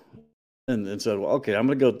stopped and said, well, okay, I'm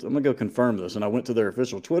gonna go confirm this. And I went to their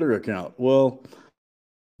official Twitter account. Well,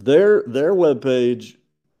 their webpage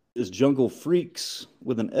is Jungle Freaks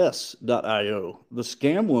with an S.io. The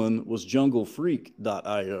scam one was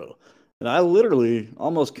junglefreak.io. And I literally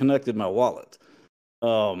almost connected my wallet.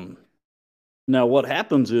 Now what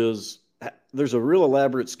happens is there's a real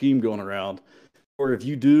elaborate scheme going around. Or if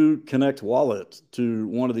you do connect wallet to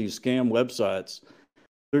one of these scam websites,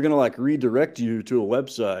 they're going to like redirect you to a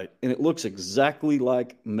website, and it looks exactly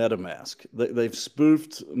like MetaMask. They've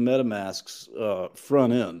spoofed MetaMask's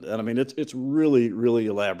front end, and I mean it's really, really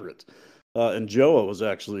elaborate. And Joa was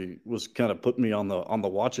kind of putting me on the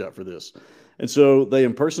watch out for this. And so they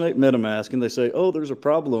impersonate MetaMask and they say, oh, there's a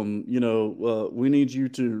problem. We need you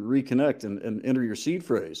to reconnect and enter your seed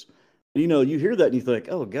phrase. And, you hear that and you think,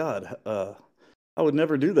 oh God, I would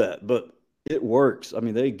never do that, but it works. I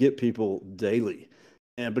mean, they get people daily.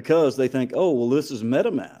 And because they think, oh, well, this is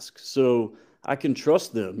MetaMask, so I can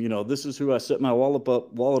trust them. This is who I set my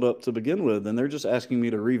wallet up to begin with, and they're just asking me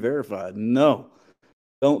to re-verify. No,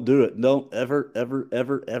 don't do it. Don't ever, ever,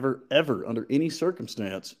 ever, ever, ever, under any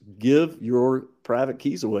circumstance, give your private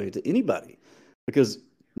keys away to anybody, because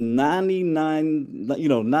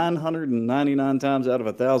 999 times out of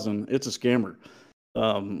 1,000, it's a scammer.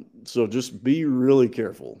 So just be really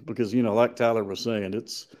careful because, like Tyler was saying,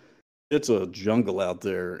 it's a jungle out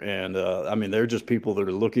there. And, I mean, they're just people that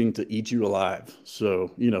are looking to eat you alive.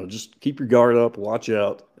 So, just keep your guard up, watch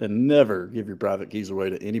out, and never give your private keys away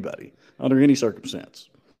to anybody under any circumstance.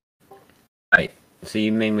 Right. So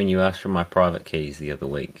you mean when you asked for my private keys the other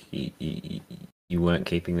week, you weren't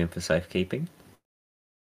keeping them for safekeeping?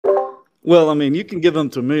 Well, I mean, you can give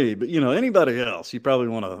them to me, but anybody else, you probably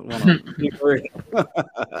want to be free.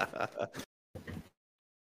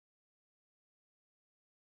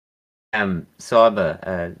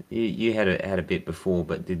 Cyber, you had a bit before,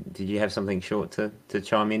 but did you have something short to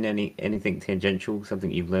chime in? Anything tangential,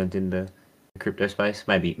 something you've learned in the crypto space?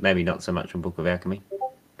 Maybe not so much on Book of Alchemy,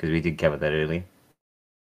 because we did cover that earlier.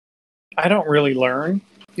 I don't really learn,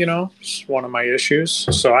 it's one of my issues.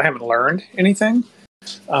 So I haven't learned anything.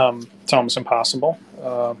 It's almost impossible.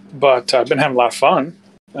 But I've been having a lot of fun.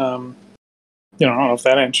 I don't know if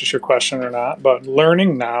that answers your question or not, but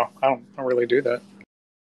learning now, I don't really do that.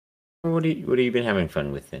 What have you been having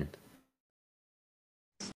fun with then?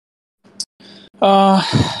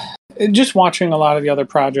 Just watching a lot of the other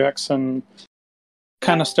projects and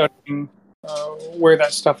kind of studying where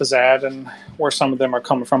that stuff is at and where some of them are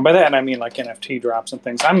coming from. By that I mean like NFT drops and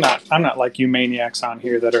things. I'm not like you maniacs on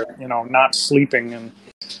here that are not sleeping and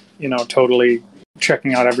totally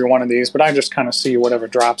checking out every one of these, but I just kind of see whatever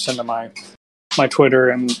drops into my my Twitter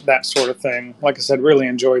and that sort of thing. Like I said, really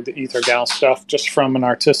enjoyed the EtherGal stuff just from an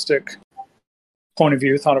artistic point of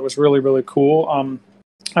view. Thought it was really, really cool.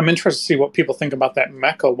 I'm interested to see what people think about that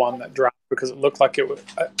Mecha one that dropped, because it looked like it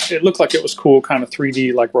was cool, kind of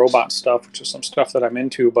 3D like robot stuff, which is some stuff that I'm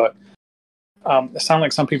into. But it sounded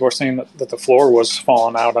like some people are saying that the floor was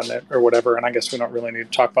falling out on it or whatever, and I guess we don't really need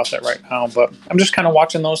to talk about that right now. But I'm just kind of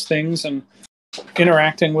watching those things and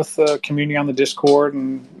interacting with the community on the Discord,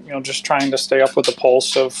 and just trying to stay up with the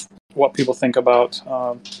pulse of what people think about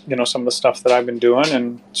some of the stuff that I've been doing,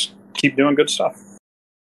 and just keep doing good stuff.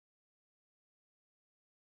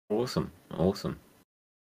 Awesome.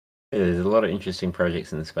 Yeah, there's a lot of interesting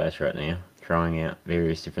projects in the space right now, trying out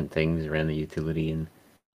various different things around the utility and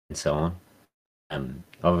so on.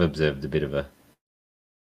 I've observed a bit of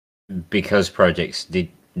because projects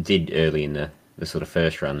did early in the sort of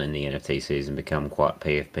first run in the NFT season become quite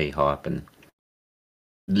PFP hype and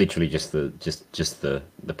literally just the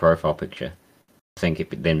profile picture. I think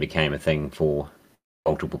it then became a thing for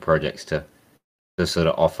multiple projects to sort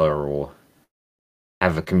of offer or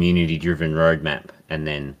have a community driven roadmap, and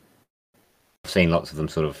then I've seen lots of them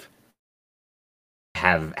sort of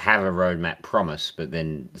have a roadmap promise, but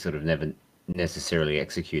then sort of never necessarily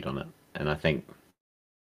execute on it. And I think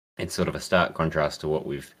it's sort of a stark contrast to what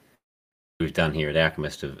we've done here at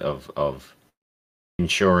Alchemist of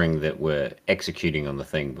ensuring that we're executing on the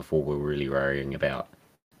thing before we're really worrying about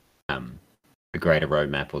the greater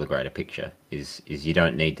roadmap or the greater picture. Is you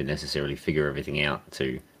don't need to necessarily figure everything out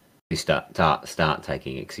to start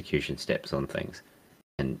taking execution steps on things.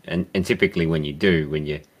 And typically when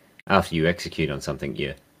you after you execute on something,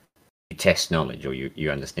 you test knowledge, or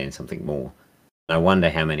you understand something more. And I wonder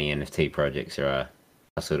how many NFT projects are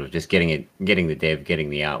sort of just getting the dev, getting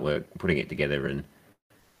the artwork, putting it together, and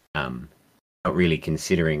not really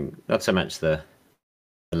considering not so much the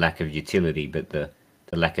lack of utility, but the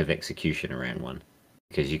lack of execution around one.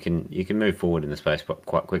 Because you can move forward in the space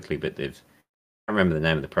quite quickly, but I can't remember the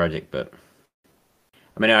name of the project, but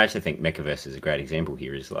I mean, I actually think Mechaverse is a great example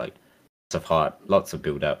here. Is like lots of hype, lots of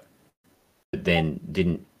build up, but then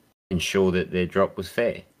didn't ensure that their drop was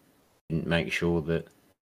fair. Didn't make sure that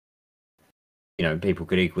people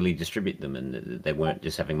could equally distribute them, and that they weren't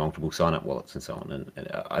just having multiple sign-up wallets and so on.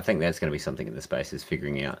 And I think that's going to be something in the space, is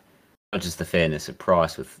figuring out not just the fairness of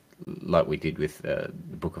price, with like we did with the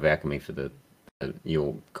Book of Alchemy for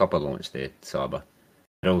your copper launch there, Cyber,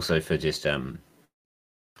 but also for just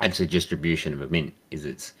actually distribution of a mint. Is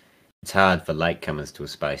it's hard for latecomers to a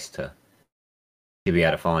space to be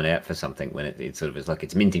able to find out for something when it sort of is like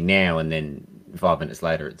it's minting now, and then 5 minutes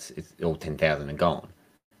later it's all 10,000 and gone,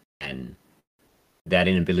 and that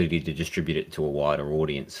inability to distribute it to a wider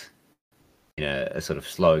audience in a sort of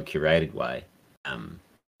slow, curated way, I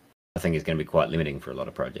think is going to be quite limiting for a lot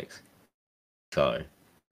of projects. So,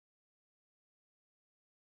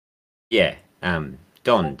 yeah.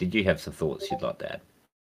 Don, did you have some thoughts you'd like to add?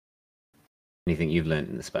 Anything you've learned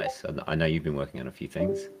in the space? I know you've been working on a few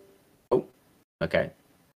things. Oh, okay.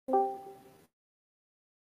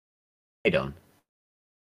 Hey, Don.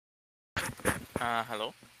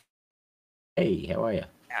 Hello. Hey, how are you?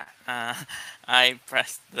 Yeah. I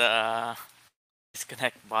pressed the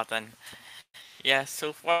disconnect button. Yeah.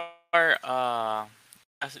 So far,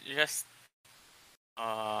 just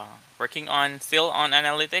working still on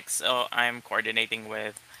analytics. So I'm coordinating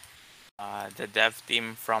with the dev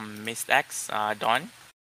team from MistX, Don,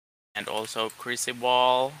 and also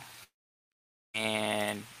Crucible,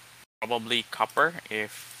 and probably Copper,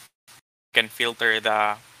 if you can filter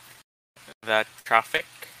the traffic.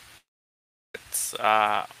 It's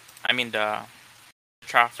the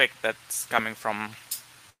traffic that's coming from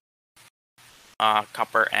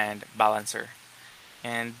Copper and Balancer.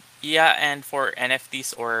 And yeah, and for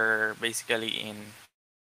NFTs, or basically in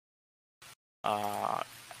what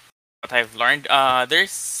I've learned,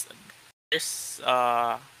 there's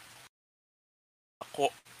a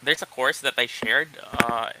course that I shared.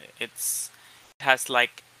 It has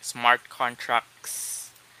like smart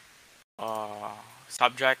contracts,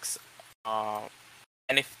 subjects,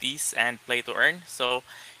 NFTs, and play to earn. So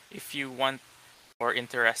if you want or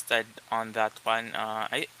interested on that one,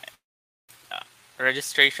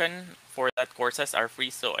 registration for that courses are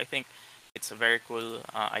free. So I think it's a very cool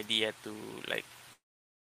idea to like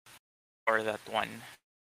for that one.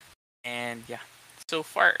 And yeah, so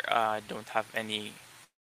far don't have any.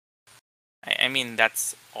 I mean,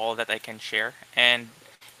 that's all that I can share. And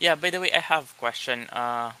yeah, by the way, I have a question.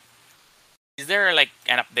 Is there like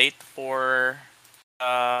an update for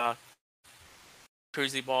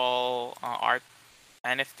Crucible art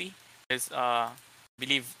NFT? Because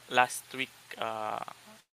believe last week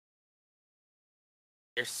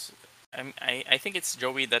there's I think it's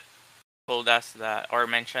Joey that told us that or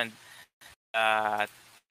mentioned that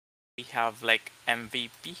we have like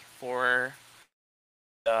MVP for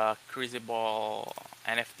the Crucible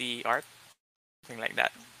NFT art, something like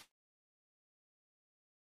that.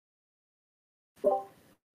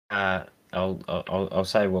 I'll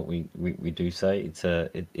say what we do say.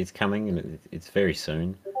 It's coming and it's very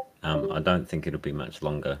soon. I don't think it'll be much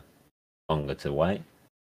longer to wait.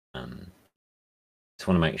 Just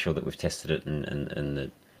want to make sure that we've tested it and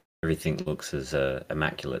that everything looks as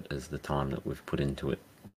immaculate as the time that we've put into it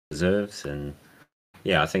deserves. And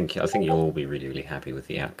yeah, I think you'll all be really happy with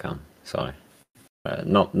the outcome. So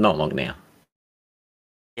not long now.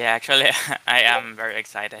 Yeah, actually, I am very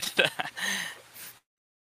excited.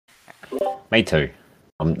 Me too.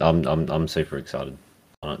 I'm super excited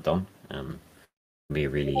on it, Dom. It'll be a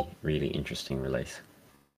really interesting release.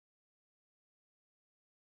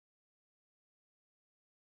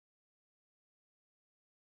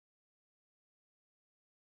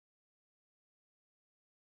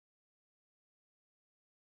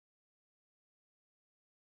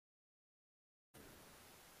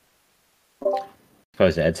 I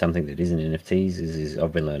suppose to add something that isn't NFTs is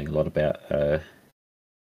I've been learning a lot about.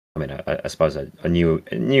 I mean, I suppose I knew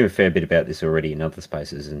a fair bit about this already in other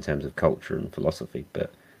spaces in terms of culture and philosophy, but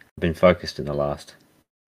I've been focused in the last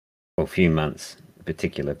few months in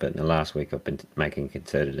particular. But in the last week, I've been making a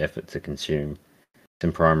concerted effort to consume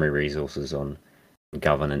some primary resources on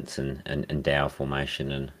governance and DAO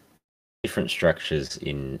formation and different structures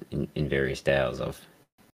in various DAOs.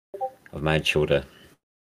 I've made sure to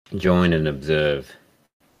join and observe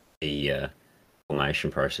the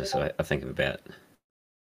formation process. I think of about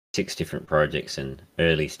 6 different projects and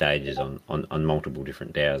early stages on multiple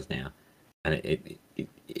different DAOs now, and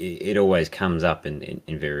it always comes up in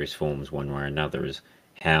various forms one way or another. Is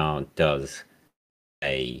how does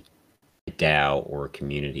a DAO or a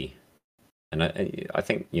community, and I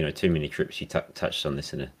think too many trips you touched on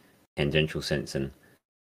this in a tangential sense, and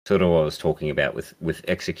sort of what I was talking about with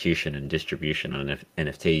execution and distribution on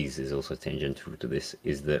NFTs is also tangential to this,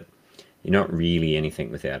 is that you're not really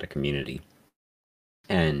anything without a community.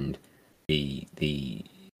 And the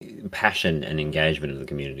passion and engagement of the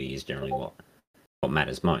community is generally what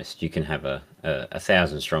matters most. You can have a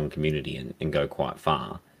 1,000-strong community and go quite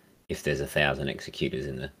far if there's 1,000 executors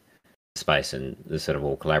in the space and they're sort of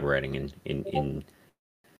all collaborating in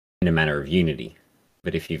a manner of unity.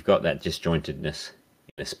 But if you've got that disjointedness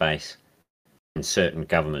in a space, and certain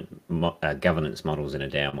governance models in a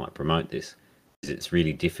DAO might promote this, it's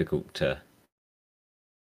really difficult to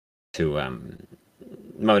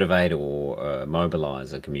motivate or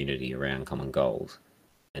mobilize a community around common goals.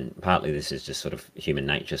 And partly this is just sort of human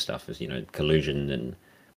nature stuff, as collusion and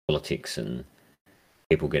politics and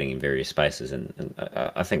people getting in various spaces. And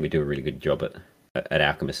I think we do a really good job at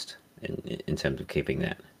Alchemist in terms of keeping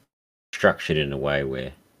that structured in a way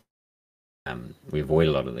where we avoid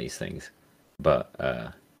a lot of these things. But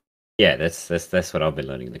yeah, that's what I've been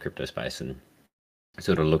learning in the crypto space, and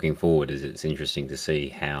sort of looking forward is it's interesting to see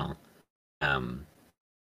how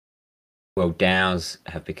well, DAOs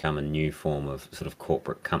have become a new form of sort of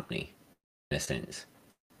corporate company, in a sense,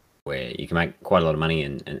 where you can make quite a lot of money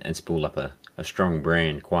and spool up a strong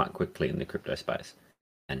brand quite quickly in the crypto space.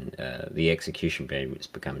 And the execution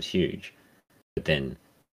bandwidth becomes huge. But then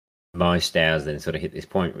most DAOs then sort of hit this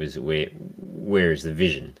point was where is the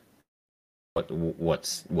vision?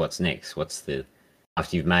 What's next?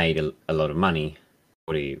 After you've made a lot of money,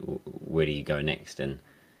 where do you go next? And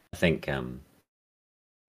I think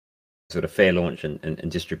sort of fair launch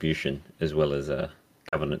and distribution, as well as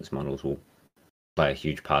governance models, will play a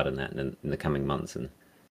huge part in that in the coming months and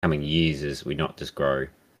coming years, as we not just grow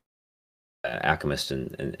Alchemist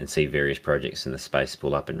and see various projects in the space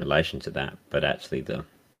pull up in relation to that, but actually the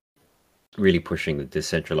really pushing the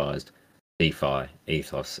decentralized DeFi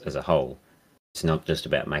ethos as a whole. It's not just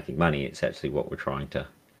about making money, it's actually what we're trying to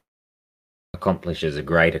accomplish as a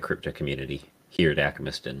greater crypto community here at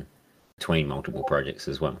Alchemist and between multiple projects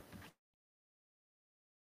as well.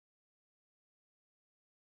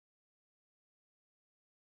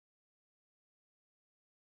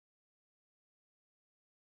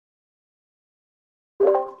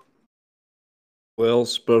 Well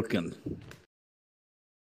spoken.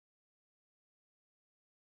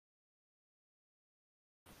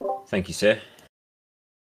 Thank you, sir.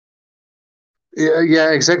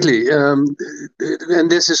 Yeah, exactly. And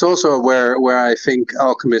this is also where I think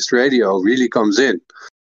Alchemist Radio really comes in,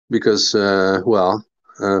 because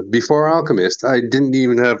before Alchemist, I didn't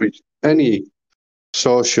even have any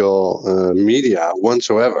social media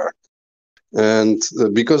whatsoever, And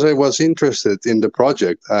because I was interested in the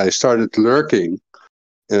project, I started lurking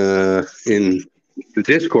in the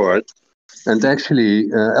Discord. And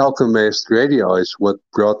actually, Alchemist Radio is what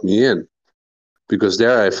brought me in, because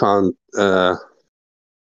there I found a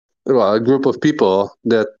group of people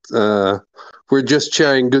that were just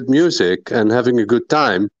sharing good music and having a good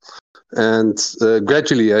time. And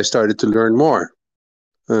gradually, I started to learn more.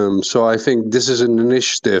 So I think this is an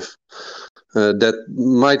initiative that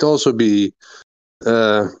might also be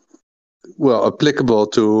applicable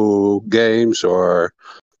to games or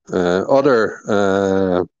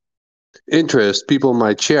other interests people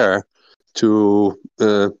might share to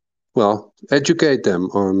educate them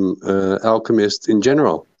on Alchemist in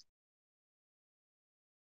general.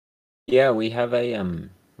 Yeah, we have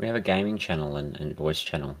a gaming channel and voice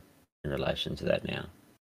channel in relation to that now.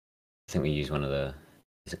 I think we use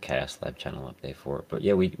there's a Chaos Lab channel up there for it. But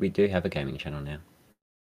yeah, we do have a gaming channel now.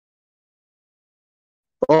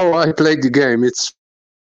 Oh, I played the game. It's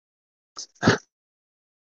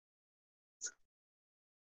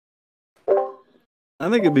I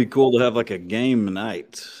think it'd be cool to have like a game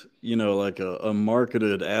night, like a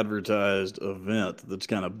marketed, advertised event that's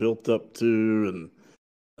kind of built up to,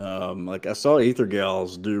 and like I saw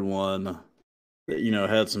Ethergals do one that,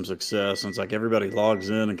 had some success, and it's like everybody logs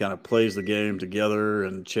in and kind of plays the game together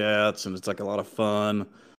and chats, and it's like a lot of fun.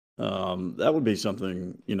 That would be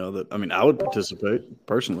something, that, I would participate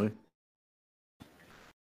personally.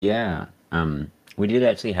 Yeah, we did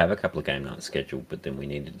actually have a couple of game nights scheduled, but then we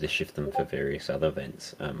needed to shift them for various other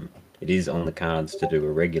events. It is on the cards to do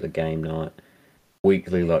a regular game night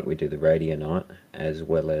weekly, like we do the radio night, as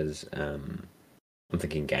well as I'm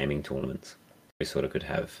thinking gaming tournaments. We sort of could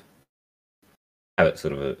have it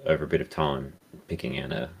sort of over a bit of time, picking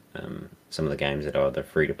out some of the games that are either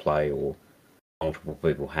free to play or multiple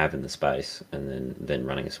people have in the space, and then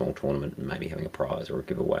running a small tournament and maybe having a prize or a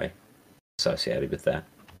giveaway associated with that.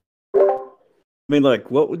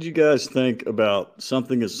 Like, what would you guys think about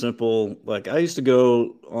something as simple? Like, I used to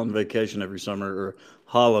go on vacation every summer, or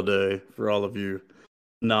holiday for all of you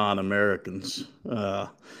non-Americans.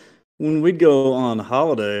 When we'd go on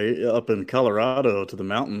holiday up in Colorado to the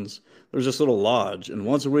mountains, there was this little lodge, and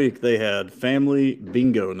once a week they had family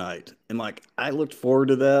bingo night. And, like, I looked forward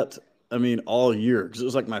to that, all year, because it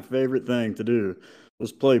was, like, my favorite thing to do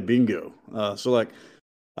was play bingo. So, like,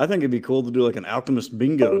 I think it'd be cool to do like an Alchemist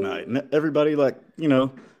bingo night, and everybody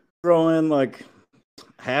throw in like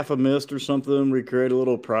half a mist or something. We create a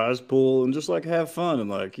little prize pool and just like have fun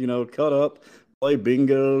and cut up, play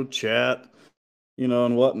bingo, chat,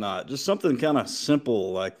 and whatnot. Just something kind of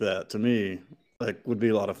simple like that to me, would be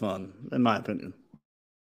a lot of fun, in my opinion.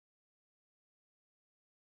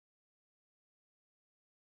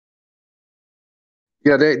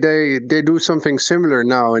 Yeah, they do something similar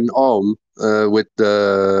now in Ulm with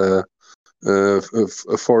the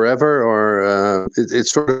Forever, or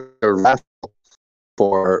it's sort of a raffle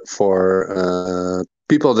for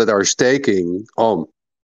people that are staking Ulm.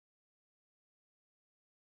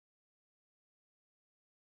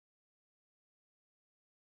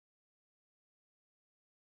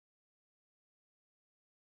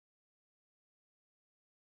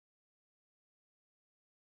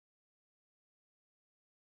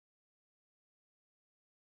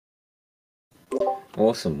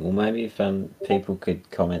 Awesome. Well, maybe if people could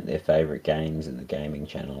comment their favorite games in the gaming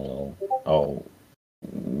channel, I'll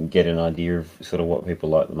get an idea of sort of what people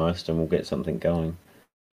like the most, and we'll get something going.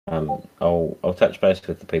 I'll touch base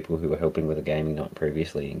with the people who were helping with the gaming night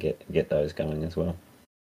previously and get those going as well.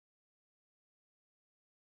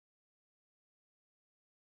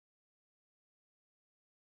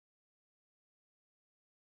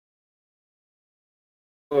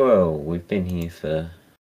 Well, we've been here for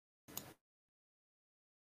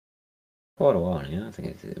quite a while now. I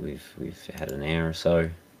think we've had an hour or so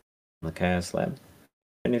on the Chaos Lab.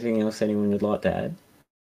 Anything else anyone would like to add?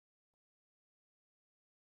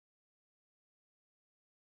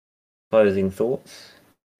 Closing thoughts?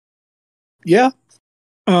 Yeah.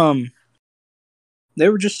 They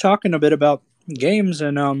were just talking a bit about games,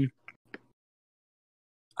 and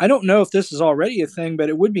I don't know if this is already a thing, but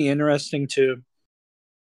it would be interesting to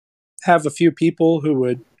have a few people who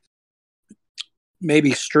would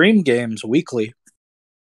maybe stream games weekly,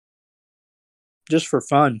 just for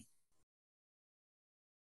fun.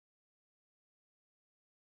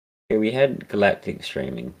 Yeah, we had Galactic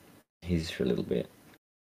streaming his for a little bit.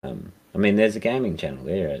 There's a gaming channel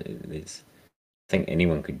there. I think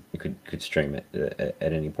anyone could stream it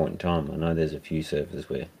at any point in time. I know there's a few servers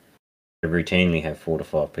where they routinely have 4 to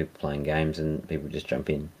 5 people playing games and people just jump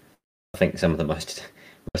in. I think some of the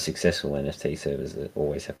most successful NFT servers that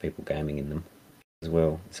always have people gaming in them as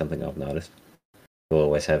well. Something I've noticed. We'll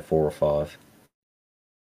always have 4 or 5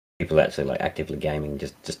 people actually like actively gaming,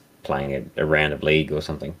 just playing a round of League or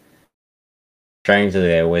something. Strangely,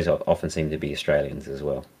 they always often seem to be Australians as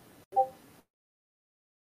well.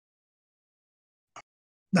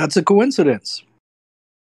 That's a coincidence.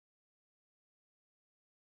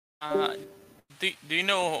 Do you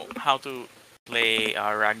know how to play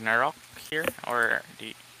Ragnarok here, or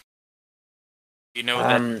do you know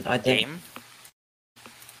that game?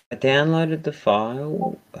 I downloaded the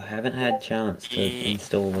file. I haven't had a chance to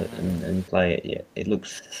install it and play it yet. It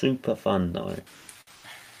looks super fun though.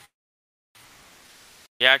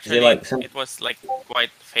 Yeah, actually, like it was like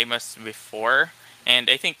quite famous before, and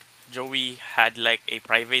I think Joey had like a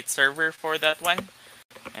private server for that one.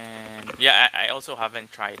 And yeah, I also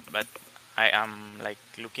haven't tried, but I am like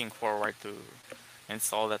looking forward to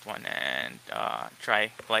install that one and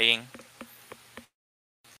try playing.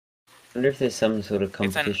 I wonder if there's some sort of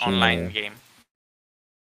competition. It's an online game.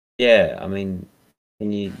 Yeah, I mean,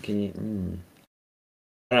 can you?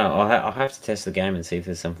 I don't know. I'll have to test the game and see if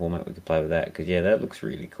there's some format we could play with that. Because yeah, that looks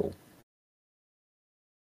really cool.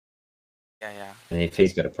 Yeah. And if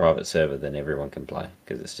he's got a private server, then everyone can play.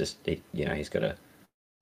 Because it's just he's got a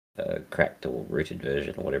cracked or rooted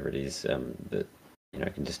version or whatever it is that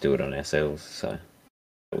can just do it on ourselves. So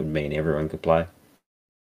that would mean everyone could play.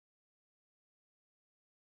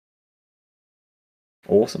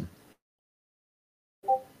 Awesome.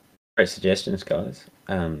 Great suggestions, guys.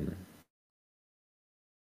 I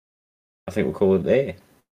think we'll call it there.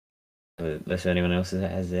 Unless anyone else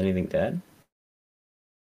has anything to add.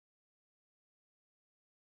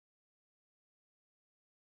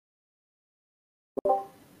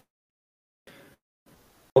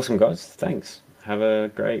 Awesome, guys. Thanks. Have a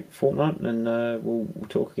great fortnight, and we'll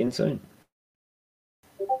talk again soon.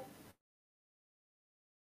 Have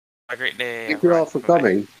a great day. Thank you all for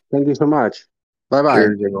coming. Thank you so much. Bye bye.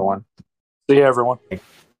 Cheers, everyone. See you, everyone.